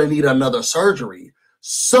she's gonna need another surgery.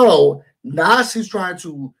 So now she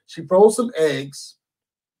froze some eggs,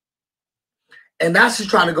 and now she's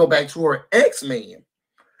trying to go back to her ex-man,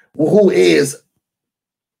 who is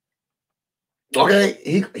okay.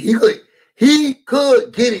 He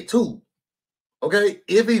could get it too. Okay,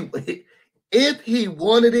 if he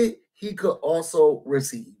wanted it, he could also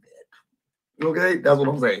receive it. Okay, that's what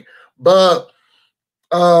I'm saying. But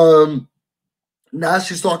now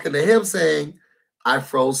she's talking to him saying, I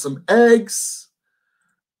froze some eggs.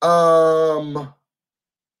 Can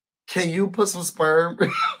you put some sperm?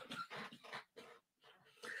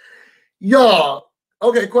 Y'all,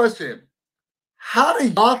 okay, question. How do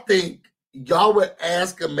y'all think y'all would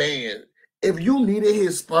ask a man if you needed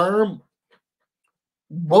his sperm?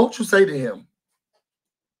 What would you say to him?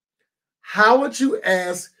 How would you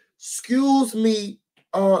ask, excuse me,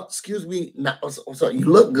 sorry, you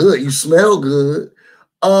look good, you smell good.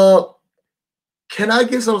 Can I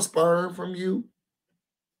get some sperm from you?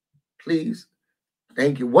 Please.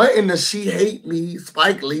 Thank you. What in the She Hate Me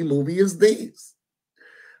Spike Lee movie is this?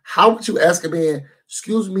 How would you ask a man,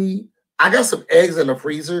 excuse me, I got some eggs in the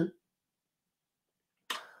freezer.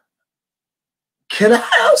 Can I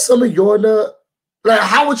have some of your nut? Like,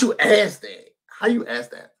 how would you ask that? How you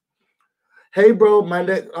ask that? Hey, bro,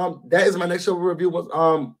 that is my next show review.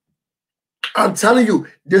 I'm telling you,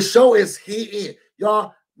 this show is hitting.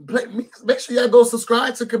 Y'all, make sure y'all go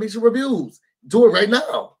subscribe to Kamisha Reviews. Do it right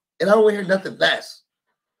now. And I don't want to hear nothing less.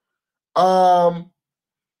 How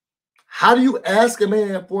do you ask a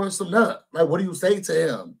man for some nut? Like, what do you say to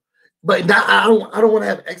him? But now, I don't want to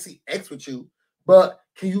have X with you. but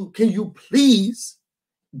can you please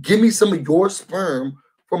give me some of your sperm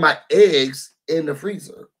for my eggs in the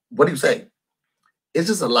freezer? What do you say? It's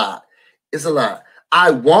just a lot. It's a lot.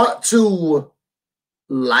 I want to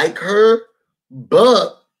like her,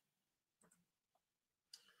 but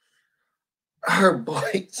her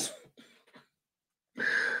voice.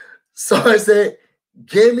 So I said,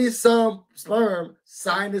 give me some sperm,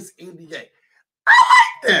 sign this NDA. I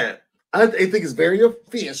like that. I think it's very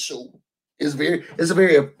official. It's a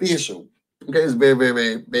very official. Okay, it's very, very,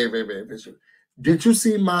 very, very, very, very official. Did you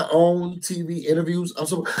see my own TV interviews?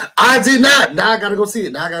 I did not. Now I gotta go see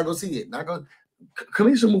it.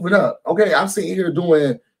 Kamisha moving up. Okay, I'm sitting here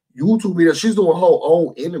doing YouTube videos. She's doing her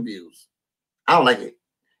own interviews. I don't like it.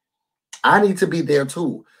 I need to be there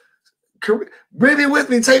too. Bring me with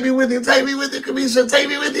me. Take me with you. Kamisha, take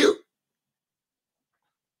me with you.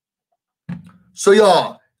 So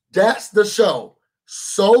y'all, that's the show.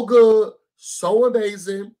 So good, so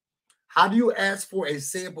amazing. How do you ask for a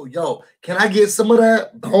sample? Yo, can I get some of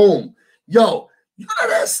that? Boom. Yo, you know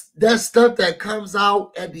that stuff that comes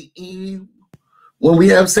out at the end when we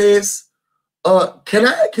have sex? Can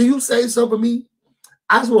you say something for me?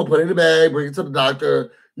 I just want to put it in the bag, bring it to the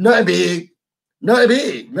doctor. Nothing big.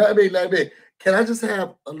 Can I just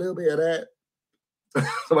have a little bit of that?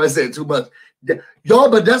 Somebody said too much. Y'all,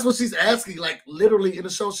 but that's what she's asking. Like literally in the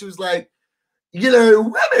show, she was like, you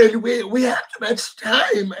know, women, we have too much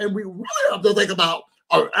time and we really have to think about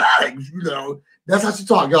our eggs, you know. That's how she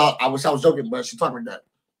talked, y'all. I wish I was joking, but she talked like that.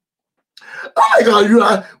 Oh my God, you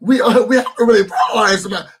know, we have to really prioritize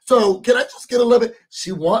them. So can I just get a little bit?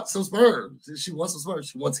 She wants some sperm. She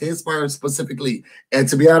wants his sperm specifically. And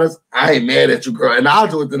to be honest, I ain't mad at you, girl. And I'll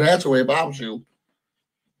do it the natural way if I was you.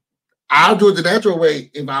 I'll do it the natural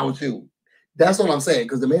way if I was you. That's what I'm saying,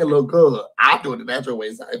 because the man look good. I'll do it the natural way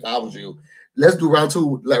if I was you. Let's do round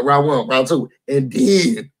two, like round one, round two, and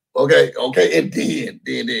then, okay, and then,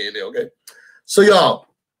 okay. So y'all,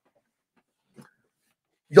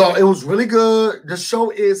 it was really good. The show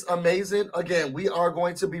is amazing. Again, we are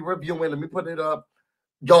going to be reviewing. Let me put it up,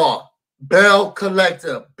 y'all. Belle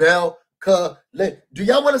Collective, Belle Collective. Do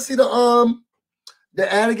y'all want to see the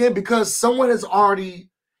ad again? Because someone has already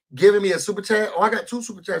given me a super chat. Oh, I got 2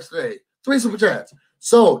 super chats today, 3 super chats.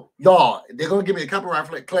 So, y'all, they're gonna give me a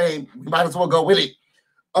copyright claim. We might as well go with it.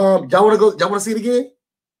 Y'all want to go? Y'all want to see it again?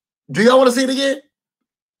 Do y'all want to see it again?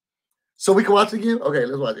 So we can watch it again? Okay,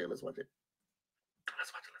 let's watch it.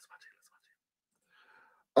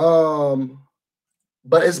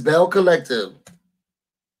 But it's Belle Collective.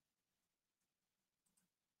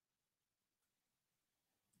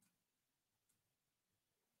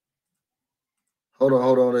 Hold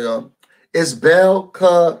on, y'all. It's Belle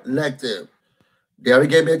Collective. They already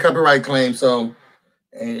gave me a copyright claim, so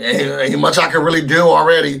ain't much I can really do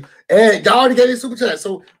already. And y'all already gave me a super chat,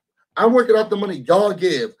 so I'm working off the money y'all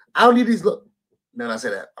give. I don't need these. Look, then I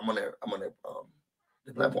say that I'm on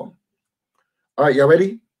the platform. All right, y'all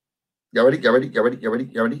ready? Y'all ready?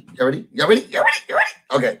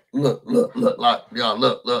 Okay, look, y'all,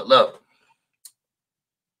 look.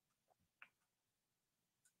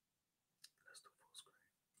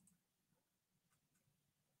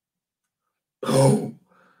 Oh,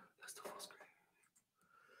 let's do full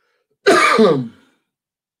screen.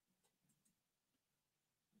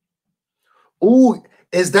 Ooh,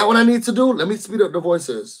 is that what I need to do? Let me speed up the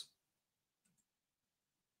voices.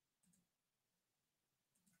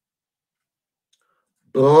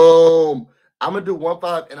 Boom. I'm going to do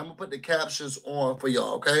 1.5 and I'm going to put the captions on for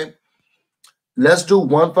y'all, okay? Let's do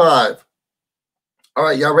 1.5. All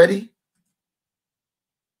right, y'all ready?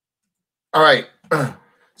 All right.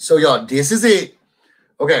 So, y'all, this is it.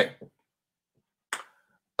 Okay.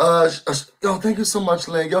 Yo, thank you so much,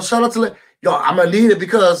 Lynn. Yo, shout out to Lynn. Yo, I'm going to need it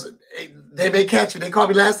because they may catch me. They called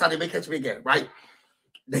me last time. They may catch me again, right?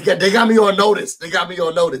 They got me on notice.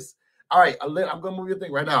 All right, Lynn, I'm going to move your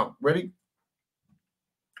thing right now. Ready?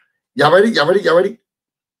 Y'all ready?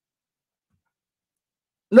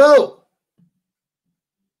 No.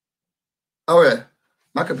 All right.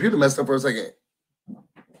 My computer messed up for a second.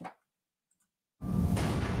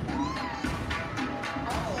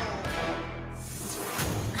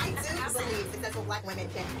 I do believe successful Black women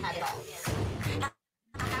can have it all.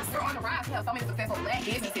 We're on the rise. We have so many successful Black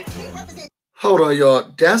businesses. Hold on,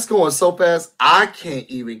 y'all. That's going so fast, I can't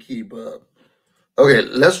even keep up. Okay,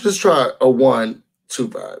 let's just try a 1, 2,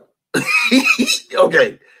 5.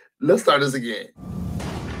 Okay, let's start this again.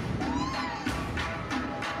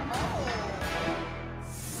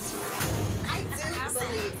 I do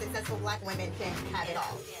believe successful Black women can have it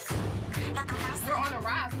all. We're on the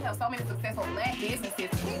rise. We have so many successful Black businesses.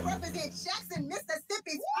 We represent Jackson,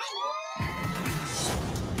 Mississippi's finest.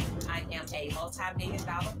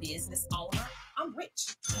 multi-million-dollar business owner. I'm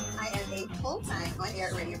rich. I am a full-time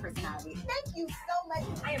on-air radio personality. Thank you so much.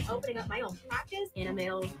 I am opening up my own practice in a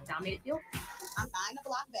male-dominated field. I'm buying a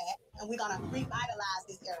block back, and we're gonna revitalize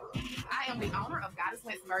this area. I am the owner of Goddess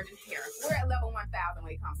Wentz Virgin Hair. We're at level 1,000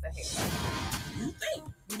 when it comes to hair. You think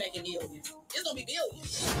we're making millions? It's gonna be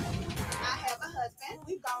billions. I have a husband.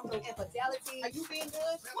 We've gone through infidelity. Are you being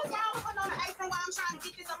good? What's wrong with putting on an apron while I'm trying to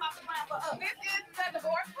get this up off the ground for us? This is the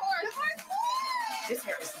divorce court. Divorce court. This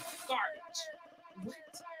hair is garbage. What?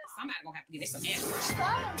 Somebody gonna have to get this some answers.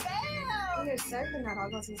 Belle. You're certainly not all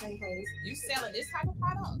going to the same place. You selling this type of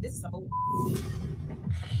product? This is a move.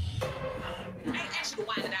 I ain't asked you to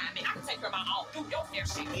wind it down, man. I can take care of my own. Do your hair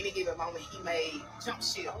shit. Any given moment, he may jump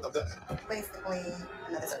shit. Okay. Basically,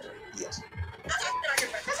 another surgery. Yes. That's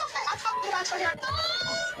okay. I talked about your hair.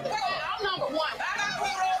 I'm number one.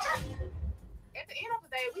 At the end of the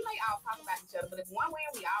day, we may all talk about each other, but if one way,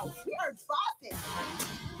 we all win. We are exhausted.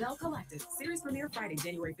 Belle Collective. Series premiere Friday,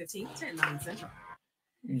 January 15th, 10/9 Central.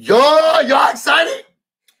 Y'all excited?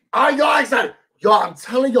 Are y'all excited? Y'all, I'm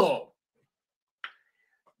telling y'all.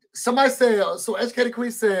 Somebody said, so Educated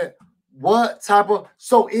Queen said, what type of,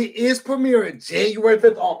 so it is premiering January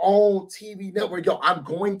 5th on TV network. Yo, I'm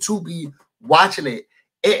going to be watching it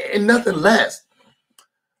and nothing less.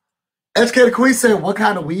 Educated Queen said, what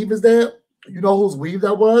kind of weave is that? You know whose weave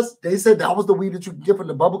that was? They said that was the weave that you can get from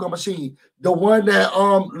the bubblegum machine. The one that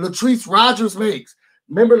Latrice Rogers makes.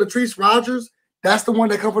 Remember Latrice Rogers? That's the one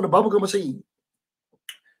that comes from the bubblegum machine.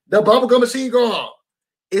 The bubblegum machine girl.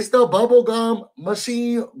 It's the bubblegum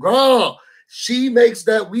machine girl. She makes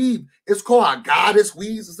that weave. It's called Goddess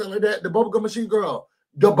Weaves or something like that. The bubblegum machine girl.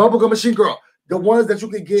 The bubblegum machine girl. The ones that you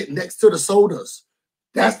can get next to the sodas.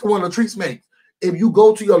 That's the one Latrice makes. If you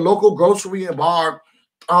go to your local grocery and bar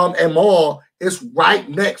and mall, it's right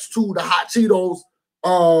next to the hot Cheetos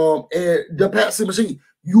and the Pepsi machine.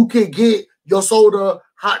 You can get your soda,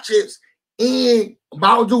 hot chips, and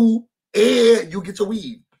Mountain Dew, and you get your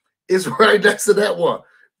weed. It's right next to that one.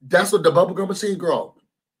 That's what the bubblegum machine girl.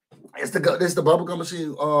 It's the bubblegum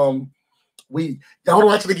machine. Y'all want to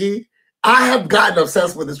watch it again? I have gotten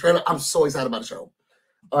obsessed with this trailer. I'm so excited about the show.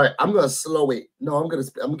 All right, I'm gonna slow it. No, I'm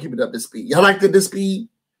gonna keep it up this speed. Y'all like this speed?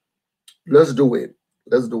 Let's do it.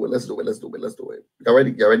 Let's do it. Y'all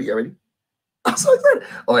ready? Y'all ready? I'm so excited.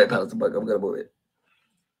 All right, Palace the Bug. I'm gonna move it.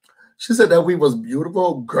 She said that weave was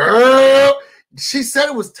beautiful. Girl, she said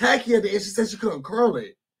it was tacky at the end. She said she couldn't curl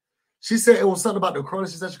it. She said it was something about the curling.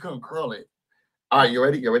 She said she couldn't curl it. All right, you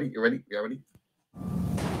ready? You ready? I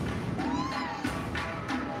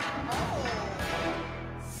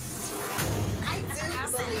do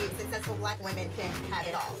believe successful Black women can have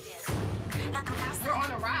it all. We're on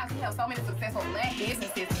the rise. We have so many successful Black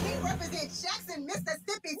businesses. We represent Jackson,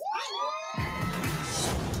 Mississippi.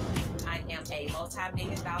 I am a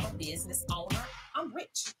multi-million-dollar business owner. I'm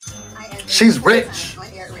rich. She's rich.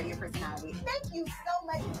 On-air radio personality. Thank you so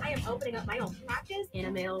much. I am opening up my own practice in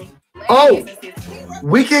a male. Oh,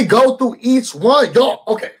 we can go through each one. Y'all,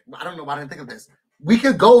 okay. I don't know why I didn't think of this. We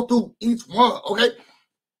can go through each one, okay?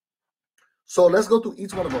 So let's go through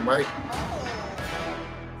each one of them, right?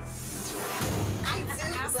 I do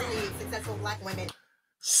believe successful Black women.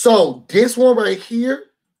 So this one right here.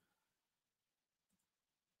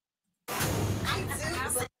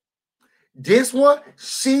 This one,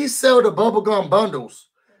 she sell the bubblegum bundles.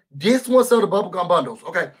 This one sell the bubblegum bundles.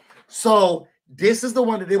 Okay. So this is the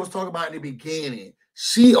one that they was talking about in the beginning.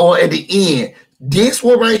 Or at the end. This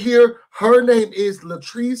one right here, her name is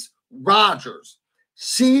Latrice Rogers.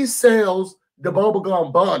 She sells the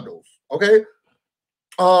bubblegum bundles. Okay.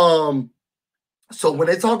 So when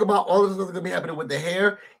they talk about all this stuff that's gonna be happening with the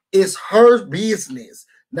hair, it's her business.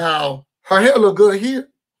 Now, her hair look good here.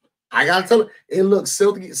 I gotta tell her, it looks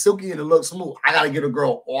silky, and it looks smooth. I gotta get a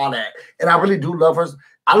girl all that. And I really do love her.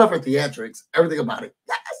 I love her theatrics, everything about it.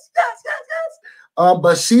 Yes.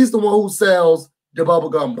 But she's the one who sells the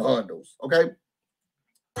bubblegum bundles, okay?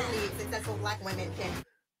 Successful Black women can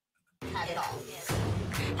have it all.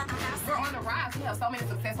 We're on the rise. We have so many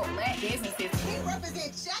successful Black businesses. We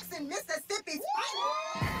represent Jackson, Mississippi.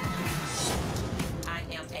 I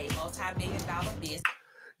am a multi-million-dollar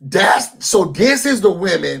business. So this is the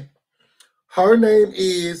women. Her name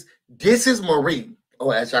is, this is Marie.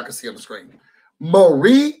 Oh, as y'all can see on the screen.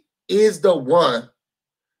 Marie is the one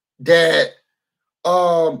that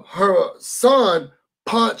her son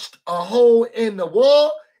punched a hole in the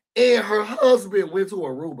wall and her husband went to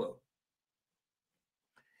Aruba.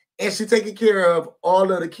 And she's taking care of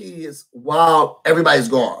all of the kids while everybody's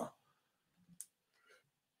gone.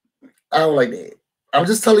 I don't like that. I'm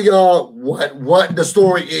just telling y'all what the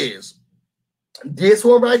story is. This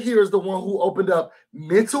one right here is the one who opened up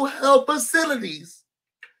mental health facilities,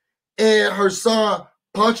 and her son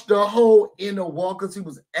punched a hole in the wall because he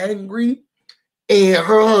was angry, and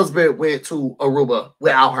her husband went to Aruba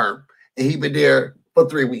without her, and he been there for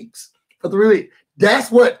 3 weeks. For 3 weeks.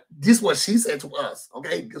 This is what she said to us.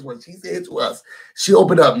 Okay, this is what she said to us. She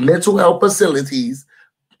opened up mental health facilities,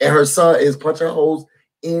 and her son is punching holes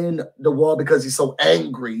in the wall because he's so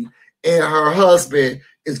angry, and her husband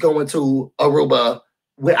is going to Aruba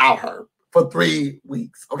without her for 3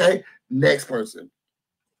 weeks. Okay, next person.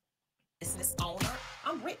 Business owner.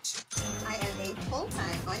 I'm rich. I am a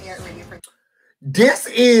full-time on-air radio person. This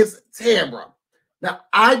is Tamra. Now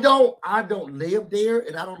I don't live there,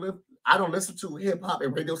 and I don't listen to hip hop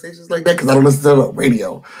and radio stations like that because I don't listen to the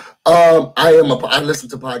radio. I listen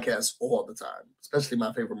to podcasts all the time, especially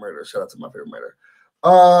My Favorite Murder. Shout out to My Favorite Murder.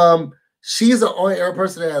 She's an on-air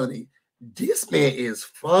personality. This man is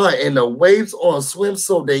fun, and the waves on swim,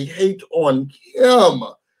 so they hate on him.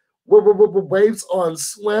 Waves on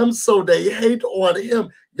swim, so they hate on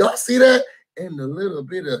him. Y'all see that? And a little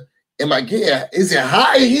bit of, is it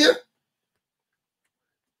high in here?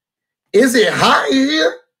 Is it high in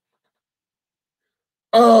here?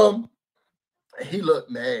 He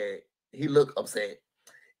looked mad. He looked upset.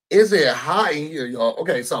 Is it high in here, y'all?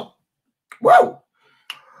 Okay, so, whoa.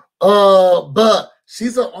 But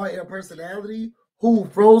she's an on-air personality who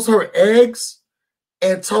froze her eggs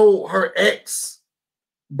and told her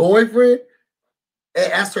ex-boyfriend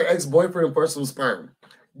and asked her ex-boyfriend for some sperm.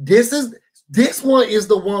 This one is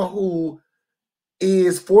the one who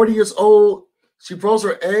is 40 years old. She froze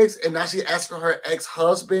her eggs, and now she asked her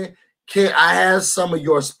ex-husband, "Can I have some of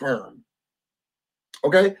your sperm?"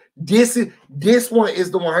 Okay, this one is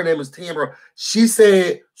the one. Her name is Tamra. She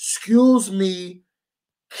said, "Excuse me,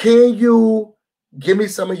 can you give me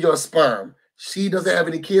some of your sperm?" She doesn't have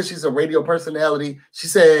any kids. She's a radio personality. She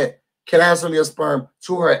said, "Can I have some of your sperm?"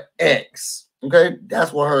 to her ex. Okay,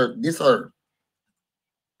 that's what her.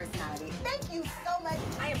 Personality. Thank you so much.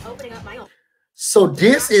 I am opening up my own. So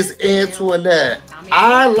this is Antoinette.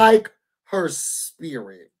 I like her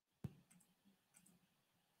spirit.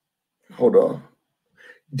 Hold on.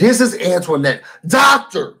 This is Antoinette.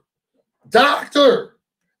 Doctor.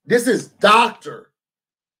 This is Dr.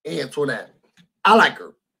 Antoinette. I like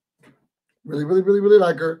her. Really, really, really, really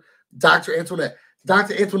like her. Dr. Antoinette.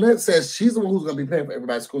 Dr. Antoinette says she's the one who's going to be paying for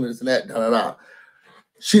everybody's school and this and that. Da, da, da.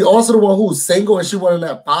 She also the one who's single, and she went on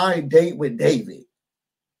that fine date with David.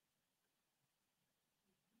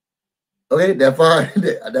 Okay,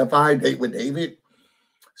 that fine date with David.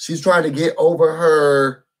 She's trying to get over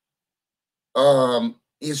her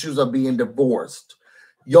issues of being divorced.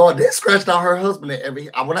 Y'all, they scratched out her husband at every.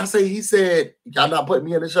 When I say he said, "Y'all not putting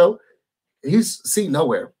me in the show," he's seen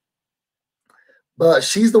nowhere. But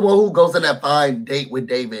she's the one who goes on that fine date with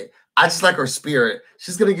David. I just like her spirit.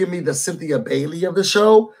 She's gonna give me the Cynthia Bailey of the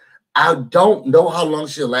show. I don't know how long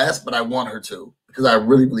she'll last, but I want her to because I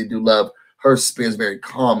really, really do love her spirit. Is very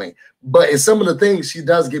calming. But in some of the things, she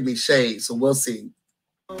does give me shade, so we'll see.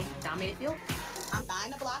 Dominated field. I'm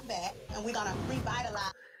buying the block back, and we're gonna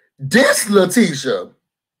revitalize. This Letitia.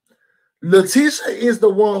 Letitia is the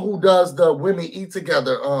one who does the Women Eat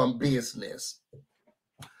Together business.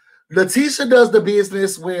 Letitia does the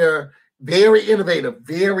business where very innovative,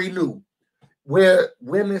 very new, where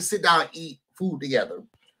women sit down and eat food together.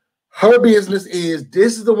 Her business is,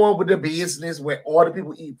 this is the one with the business where all the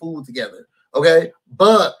people eat food together. Okay,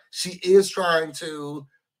 but she is trying to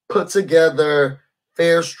put together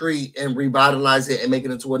Fair Street and revitalize it and make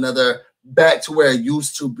it into another, back to where it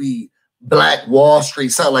used to be, Black Wall Street,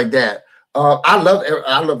 something like that. I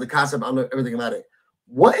love the concept. I love everything about it.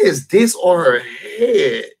 What is this on her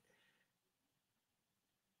head?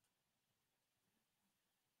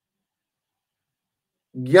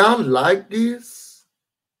 Y'all like this?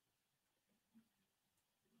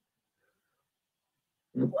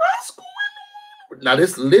 What's going on? Now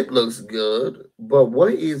this lip looks good, but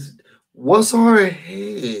what's on her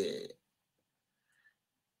head?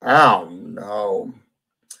 I don't know.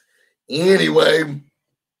 Anyway.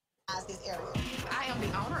 I am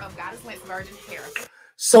the owner of Goddess Wentz Virgin Hair.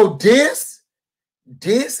 So this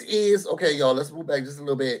is, okay, y'all, let's move back just a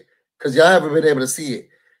little bit because y'all haven't been able to see it.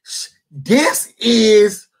 This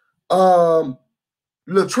is Latrice.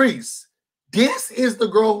 This is the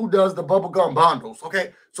girl who does the bubblegum bundles,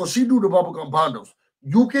 okay? So she do the bubblegum bundles.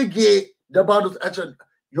 You can get the bundles at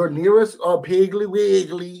your nearest Piggly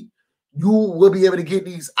Wiggly. You will be able to get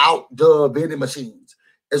these out the vending machines.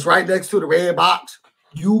 It's right next to the red box.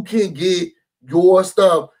 You can get your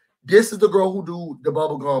stuff. This is the girl who do the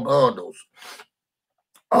bubblegum bundles.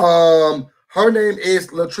 Her name is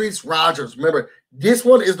Latrice Rogers. Remember, this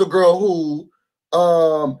one is the girl who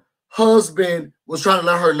husband was trying to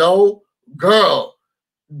let her know, girl,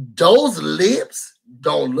 those lips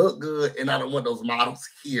don't look good, and I don't want those models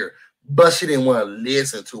here. But she didn't want to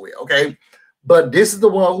listen to it, okay? But this is the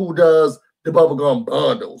one who does the bubblegum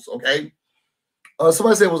bundles, okay?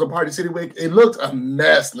 Somebody said it was a Party City wig. It looked a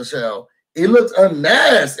mess, Michelle. It looked a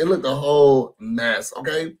mess. It looked a whole mess,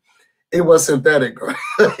 okay? It was synthetic, girl.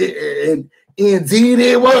 And indeed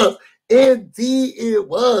it was. Indeed it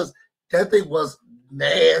was. That thing was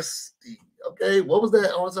nasty, okay? What was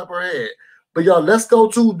that on top of her head? But y'all, let's go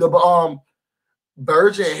to the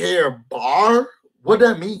virgin hair bar. What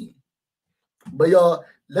that mean? But y'all,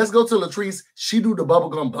 let's go to Latrice. She do the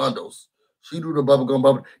bubblegum bundles. She do the bubblegum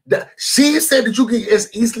bundle. She said that you can, it's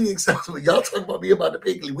easily accessible. Y'all talking about me about the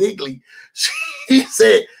Piggly Wiggly. She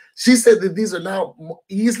said that these are now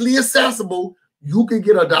easily accessible. You can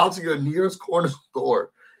get a down to your nearest corner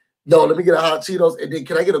store. Yo, let me get a hot Cheetos, and then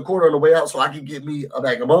can I get a quarter on the way out so I can get me a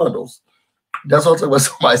bag of bundles? That's what I'm talking about.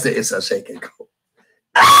 Somebody said it's a shake and go.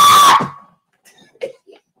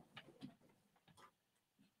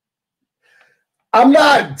 I'm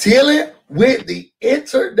not dealing with the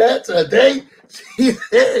internet today. She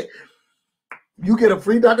said, you get a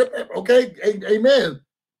free Dr. Pepper. Okay, amen.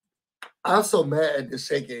 I'm so mad at this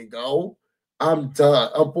shake and go. I'm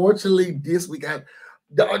done. Unfortunately, this week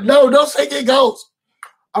no shake and goes.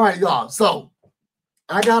 All right, y'all. So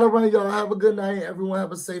I gotta run, y'all. Have a good night. Everyone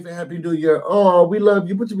have a safe and happy new year. Oh, we love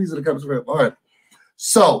you. Put your music in the comments for him. All right.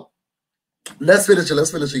 So let's finish it.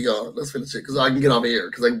 Let's finish it, y'all. Let's finish it because I can get off here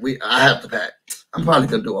because I have to pack. I'm probably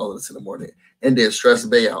gonna do all of this in the morning and then stress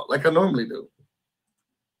Bay out like I normally do.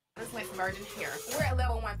 This went virgin hair. We're at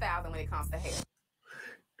level 1,000 when it comes to hair.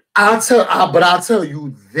 I'll tell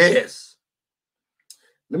you this.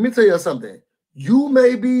 Let me tell you something. You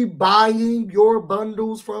may be buying your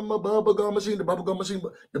bundles from a bubblegum machine, the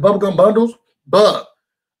bubblegum bundles, but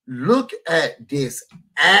look at this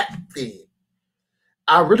outfit.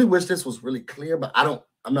 I really wish this was really clear, but I'm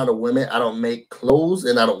not a woman. I don't make clothes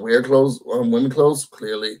and I don't wear clothes, women clothes,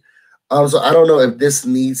 clearly. So I don't know if this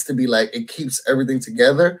needs to be like, it keeps everything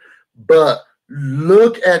together, but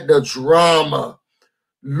look at the drama.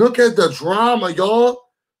 Look at the drama, y'all.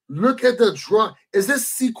 Look at the drama. Is this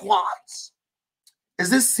sequence? Is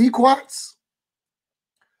this sequence?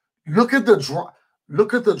 Look at the drama.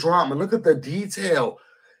 Look at the drama. Look at the detail.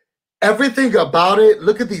 Everything about it.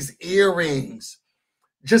 Look at these earrings.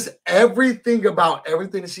 Just everything about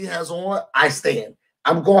everything that she has on, I stand.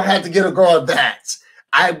 I'm going to have to get a girl that.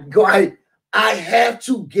 I have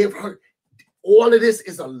to give her, all of this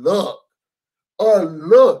is a look. A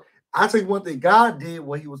look. I'll tell you one thing. God did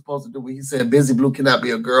what he was supposed to do when he said BusyBlu cannot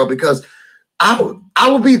be a girl, because I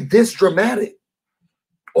would be this dramatic.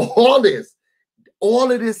 All of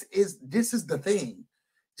this is the thing.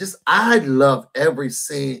 Just, I love every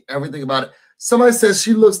scene, everything about it. Somebody says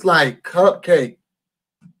she looks like Cupcake.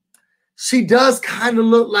 She does kind of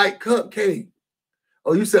look like Cupcake.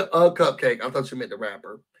 Oh, you said a Cupcake. I thought you meant the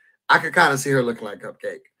rapper. I could kind of see her looking like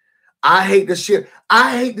Cupcake. I hate the shit.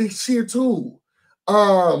 I hate the shit too.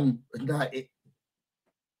 I'm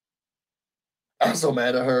so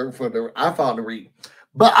mad at her for I found the read.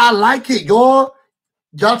 But I like it, y'all.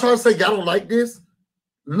 Y'all trying to say y'all don't like this?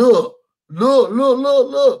 Look. The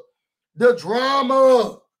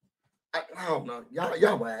drama. I don't know.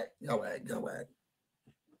 Y'all whack.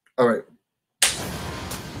 All right.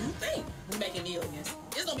 You think we're making millions?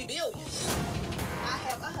 It's gonna be billions. I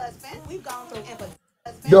have a husband. We've gone through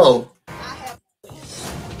husband. Yo. I have.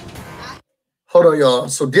 Hold on, y'all.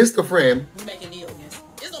 So this the friend. We're making millions.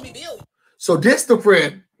 It's gonna be billions. So this the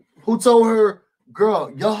friend who told her,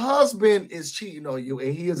 girl, your husband is cheating on you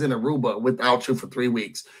and he is in Aruba without you for 3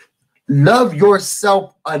 weeks. Love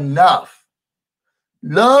yourself enough.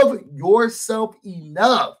 Love yourself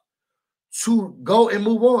enough to go and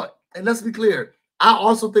move on. And let's be clear. I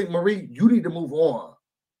also think, Marie, you need to move on.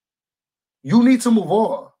 You need to move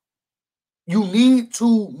on. You need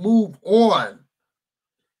to move on.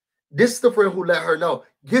 This is the friend who let her know.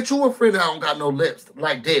 Get you a friend that don't got no lips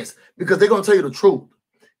like this, because they're going to tell you the truth.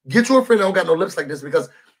 Get you a friend that don't got no lips like this, because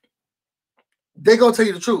they're going to tell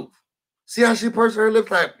you the truth. See how she pursed her lips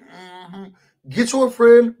like, Get you a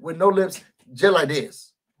friend with no lips just like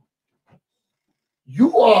this.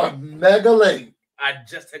 You are mega late. I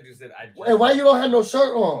just had you said And why you don't have no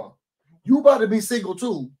shirt on? You about to be single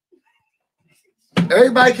too.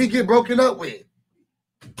 Everybody can get broken up with.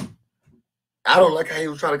 I don't like how he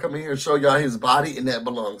was trying to come in here and show y'all his body, and that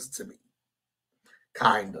belongs to me.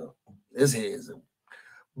 Kind of. It's his.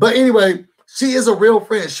 But anyway, she is a real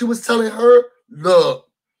friend. She was telling her, look,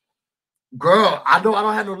 Girl, I know I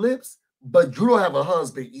don't have no lips, but you don't have a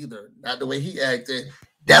husband either. Not the way he acted.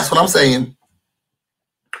 That's what I'm saying.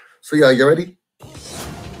 So y'all, you ready? I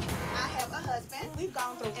have a husband. We've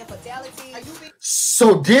gone through infidelity. Are you being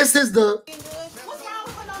So this is the good? What's wrong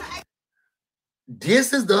with putting on an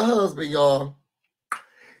this is the husband, y'all.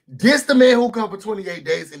 This the man who come for 28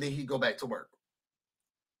 days and then he go back to work.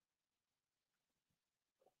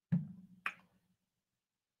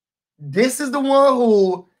 This is the one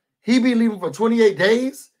who he be leaving for 28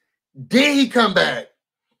 days. Then he come back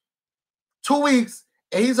 2 weeks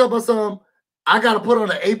and he's up on some. I gotta put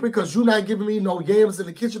on an apron because you're not giving me no yams in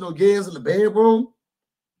the kitchen, no yams in the bedroom.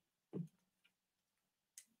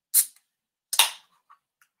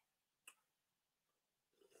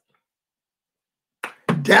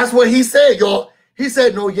 That's what he said, y'all. He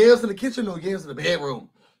said no yams in the kitchen, no yams in the bedroom.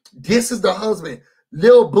 This is the husband.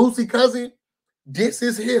 Lil Boosie cousin. This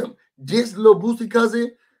is him. This Lil Boosie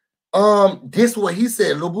cousin. This what he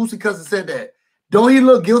said. Lil Boosie cousin said that. Don't he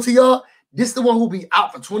look guilty, y'all? This is the one who be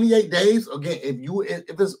out for 28 days. Again,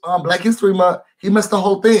 if it's Black History Month, he missed the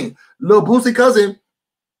whole thing. Lil Boosie cousin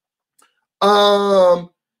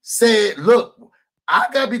said, look, I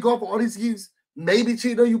gotta be going for all these years, maybe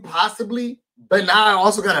cheating on you, possibly, but now I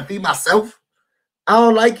also gotta feed myself. I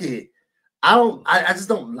don't like it. I just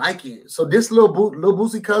don't like it. So this Lil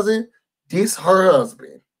Boosie cousin, this her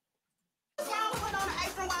husband.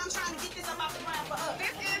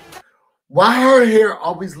 Why her hair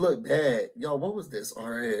always look bad? Yo, what was this on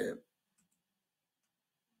her head?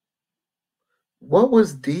 What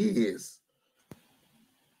was this?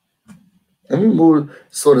 Let me move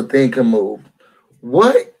so the thing can move.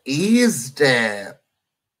 What is that?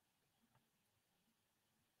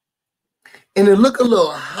 And it look a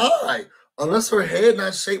little high, unless her head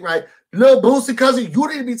not shaped right. Lil Boosie cousin, you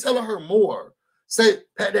need to be telling her more. Say,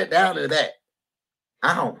 pat that down to that.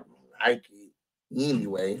 I don't like it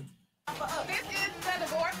anyway. This is the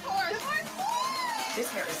divorce court. This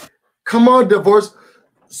hair is. Come on, divorce.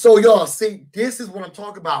 So y'all see, this is what I'm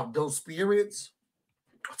talking about. Those spirits.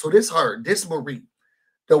 So this her, this Marie,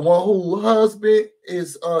 the one who husband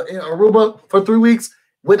is in Aruba for 3 weeks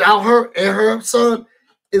without her, and her son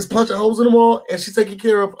is punching holes in the wall, and she's taking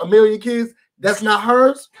care of 1 million kids. That's not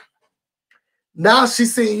hers. Now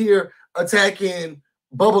she's sitting here attacking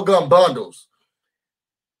bubblegum bundles.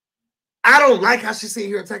 I don't like how she's sitting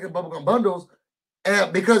here attacking bubblegum bundles,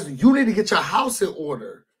 and because you need to get your house in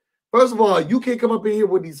order. First of all, you can't come up in here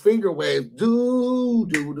with these finger waves. Do.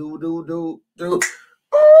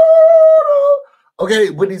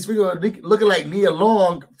 Okay, with these finger waves looking like Nia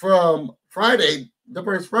Long from Friday, the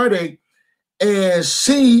first Friday, and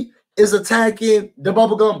she is attacking the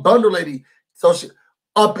bubblegum bundle lady. So she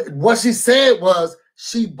what she said was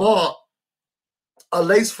she bought a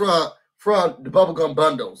lace front from the bubblegum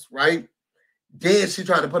bundles, right? Then she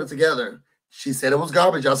tried to put it together. She said it was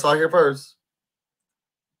garbage. Y'all saw it here first.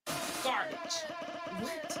 Garbage.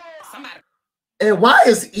 What? Somebody. And why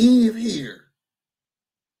is Eve here?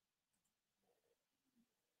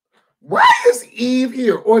 Why is Eve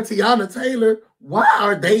here? Or Tiana Taylor? Why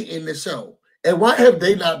are they in the show? And why have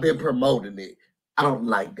they not been promoting it? I don't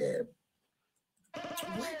like that.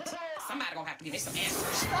 What? Somebody gonna have to give me some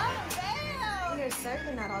answers. You're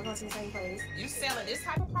certainly not all going to the same place. You selling this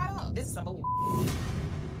type of product? This is some bull.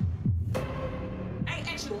 I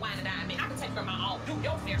ain't asked you to wine and dine me. I can take for my own. Do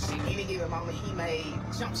your fair shit. Any given moment, he may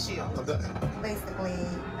jump ship. Basically,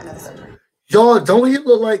 another surgery. Y'all, don't he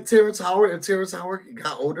look like Terrence Howard? And Terrence Howard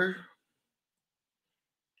got older?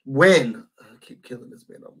 When? I keep killing this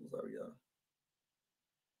man. I'm sorry, y'all.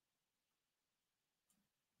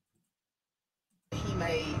 He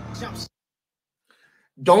may jump ship.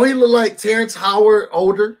 Don't he look like Terrence Howard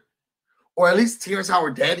older? Or at least Terrence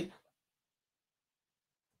Howard daddy?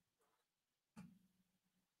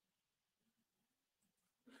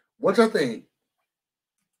 What y'all think?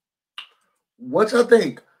 What y'all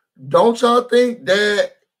think? Don't y'all think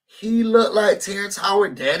that he looked like Terrence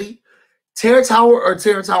Howard daddy? Terrence Howard or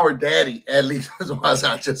Terrence Howard daddy? At least that's why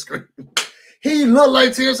I just screamed. He looked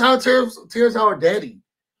like Terrence Howard daddy.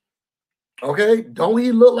 Okay? Don't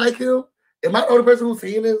he look like him? Am I the only person who's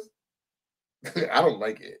seeing this? I don't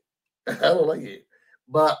like it. I don't like it.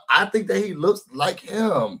 But I think that he looks like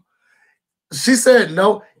him. She said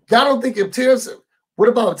no. Y'all don't think if Terrence... What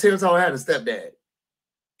about if Terrence Howard had a stepdad?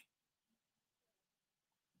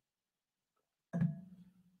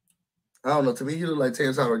 I don't know. To me, he looked like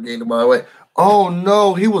Terrence Howard gained him away. Oh,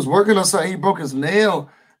 no. He was working on something. He broke his nail.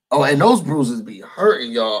 Oh, and those bruises be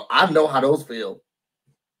hurting, y'all. I know how those feel.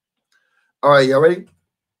 All right, y'all ready?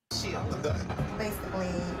 Basically,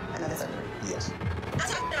 another surgery. Yes.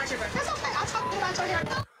 That's okay. I'll talk about your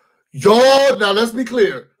hair. Y'all, now let's be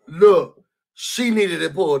clear. Look, she needed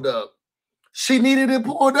it pulled up. She needed it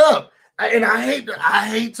pulled up. And I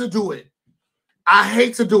hate to do it. I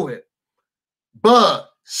hate to do it. But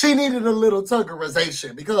she needed a little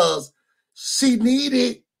Tuckerization because she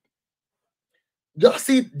needed, y'all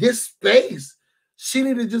see this space. She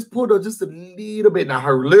needed to just pull up just a little bit. Now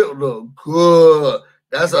her lip look good.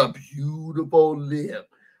 That's a beautiful lip.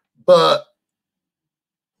 But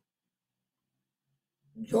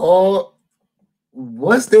y'all,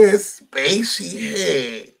 what's that space she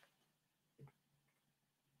had?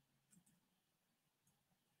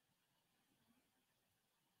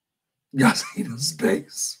 Y'all see the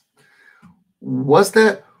space? What's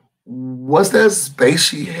that space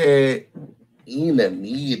she had in the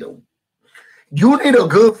middle? You need a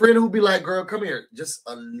good friend who be like, girl, come here. Just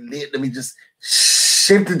a little, let me just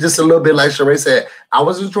shift it just a little bit, like Sheree said. I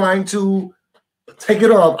wasn't trying to take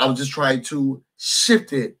it off. I was just trying to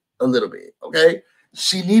shift it a little bit, okay?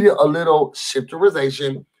 She needed a little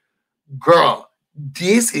shifterization. Girl,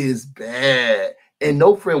 this is bad. And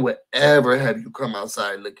no friend would ever have you come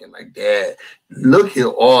outside looking like that. Look at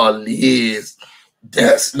all this.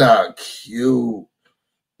 That's not cute.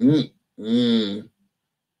 Jeremy,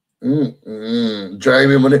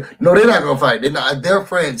 no, they're not gonna fight. They're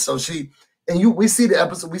friends. So we see the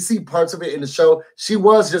episode, we see parts of it in the show. She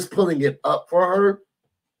was just pulling it up for her.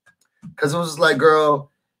 Because it was just like,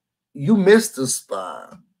 girl, you missed the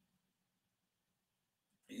spot.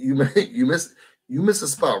 You missed a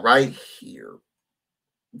spot right here.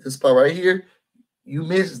 This spot right here, you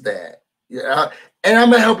missed that. Yeah, and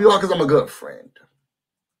I'm gonna help you out because I'm a good friend.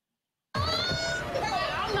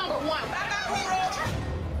 I'm number one.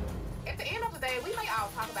 At the end of the day, we may all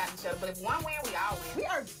talk about each other, but if one win, we all win. We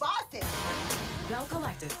are bosses. Belle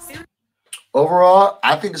collected. Overall,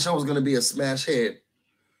 I think the show is going to be a smash hit.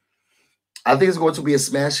 I think it's going to be a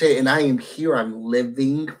smash hit, and I am here. I'm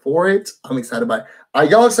living for it. I'm excited about it. Are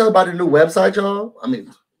y'all excited about the new website, y'all? I mean,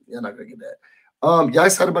 you're not going to get that. Y'all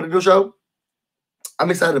excited about the new show? I'm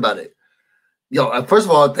excited about it. Yo, first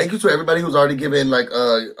of all, thank you to everybody who's already given like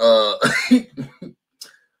who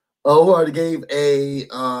already gave a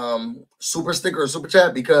super sticker or super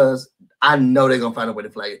chat, because I know they're gonna find a way to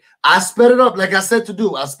flag it. I sped it up like I said to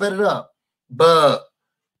do. I sped it up, but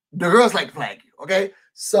the girls like flag you, okay?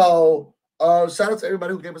 So shout out to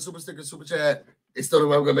everybody who gave a super sticker, super chat. It's still the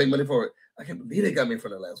way we're gonna make money for it. I can't believe they got me for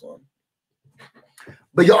the last one.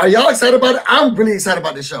 But are y'all excited about it? I'm really excited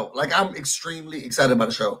about this show. Like, I'm extremely excited about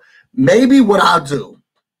the show. Maybe what I'll do,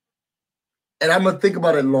 and I'm gonna think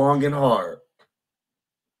about it long and hard.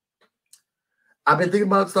 I've been thinking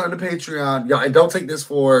about starting a Patreon, y'all, and don't take this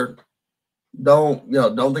for, don't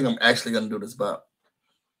think I'm actually gonna do this, but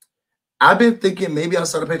I've been thinking maybe I'll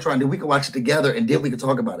start a Patreon, then we can watch it together, and then we can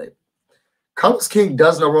talk about it. Carlos King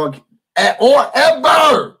does no wrong, or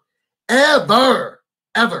ever.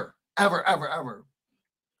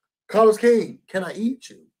 Carlos King, can I eat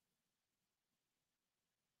you?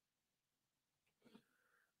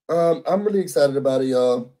 I'm really excited about it,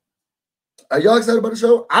 y'all. Are y'all excited about the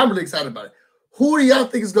show? I'm really excited about it. Who do y'all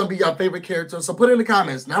think is going to be your favorite character? So put it in the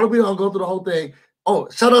comments. Now that we don't go through the whole thing. Oh,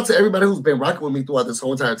 shout out to everybody who's been rocking with me throughout this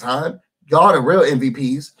whole entire time. Y'all the real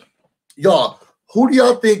MVPs. Y'all, who do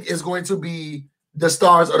y'all think is going to be the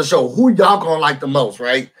stars of the show? Who y'all going to like the most,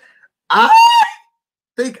 right? I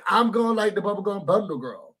think I'm going to like the Bubblegum Bundle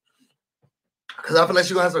Girl, because I feel like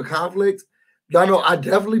she's going to have some conflict. Y'all know I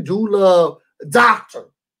definitely do love the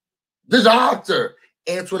doctor,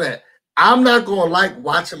 Antoinette. I'm not going to like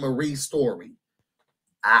watching Marie's story.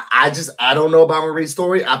 I don't know about Marie's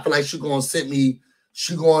story. I feel like she's going to sit me,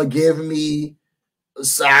 she's going to give me,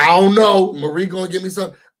 I don't know, Marie going to give me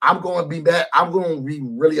something. I'm going to be bad. I'm going to be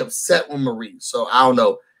really upset with Marie. So I don't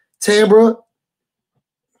know. Tambra,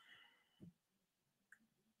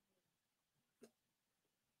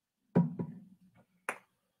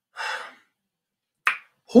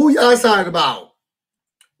 who y'all excited about?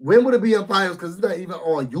 When would it be on finals? Because it's not even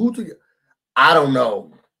on YouTube. I don't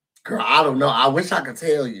know. Girl, I don't know. I wish I could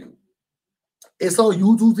tell you. It's on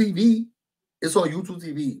YouTube TV. It's on YouTube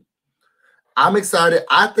TV. I'm excited.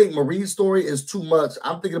 I think Marie's story is too much.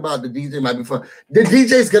 I'm thinking about the DJ might be fun. The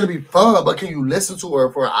DJ is going to be fun, but can you listen to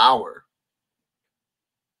her for an hour?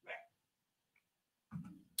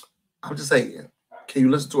 I'm just saying. Can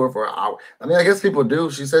you listen to her for an hour? I mean, I guess people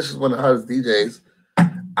do. She says she's one of the hottest DJs.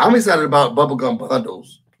 I'm excited about Bubblegum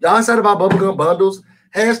Bundles. Y'all excited about Bubblegum Bundles?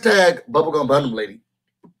 Hashtag Bubblegum Bundle Lady.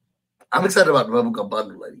 I'm excited about the Bubblegum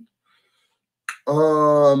Bundle Lady.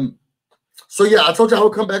 So yeah, I told you I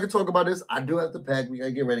would come back and talk about this. I do have to pack. We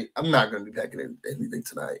gotta get ready. I'm not gonna be packing anything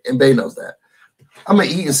tonight, and Bae knows that. I'm gonna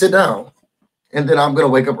eat and sit down. And then I'm going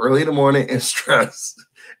to wake up early in the morning and stress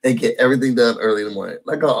and get everything done early in the morning,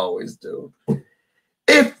 like I always do.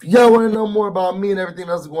 If y'all want to know more about me and everything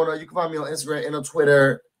else that's going on, you can find me on Instagram and on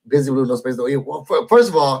Twitter, BusyBlu, no space, no E. Well, first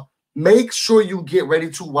of all, make sure you get ready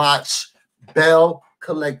to watch Belle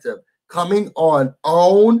Collective coming on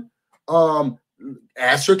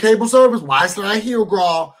Ask Your Cable Service. Why it's not here,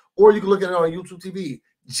 girl? Or you can look at it on YouTube TV.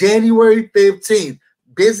 January 15th,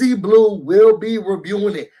 BusyBlu will be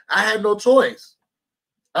reviewing it. I had no choice.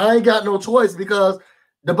 I ain't got no choice because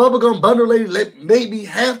the bubblegum bundle lady made me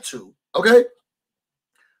have to. Okay?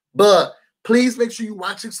 But please make sure you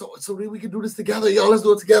watch it so that we can do this together. Y'all, let's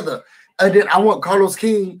do it together. And then I want Carlos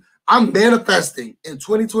King. I'm manifesting in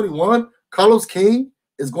 2021. Carlos King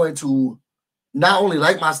is going to not only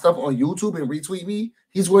like my stuff on YouTube and retweet me,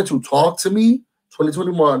 he's going to talk to me.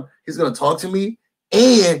 2021, he's going to talk to me.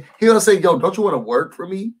 And he's going to say, yo, don't you want to work for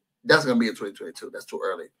me? That's going to be in 2022. That's too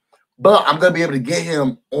early. But I'm going to be able to get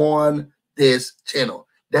him on this channel.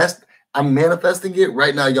 I'm manifesting it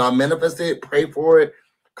right now, y'all. Manifest it. Pray for it.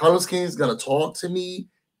 Carlos King is going to talk to me,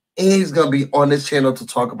 and he's going to be on this channel to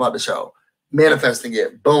talk about the show. Manifesting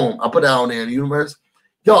it. Boom. I put that out there in the universe.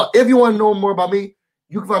 Y'all, if you want to know more about me,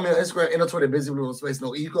 you can find me on Instagram and on Twitter, BusyBlu, no space,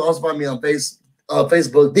 no E. You can also find me on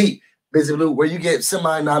Facebook, the BusyBlu, where you get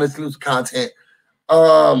semi-non-exclusive content.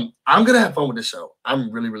 I'm going to have fun with the show.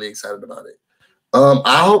 I'm really, really excited about it.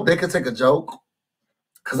 I hope they can take a joke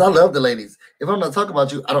because I love the ladies. If I'm not talking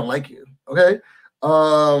about you, I don't like you. Okay?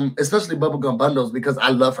 Especially Bubblegum Bundles because I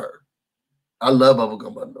love her. I love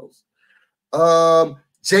Bubblegum Bundles.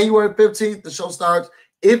 January 15th, the show starts.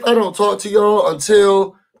 If I don't talk to y'all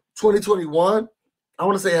until 2021, I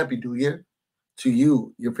want to say Happy New Year to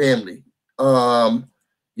you, your family,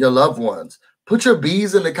 your loved ones. Put your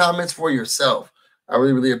B's in the comments for yourself. I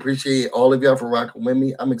really, really appreciate all of y'all for rocking with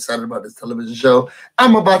me. I'm excited about this television show.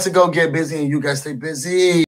 I'm about to go get busy, and you guys stay busy.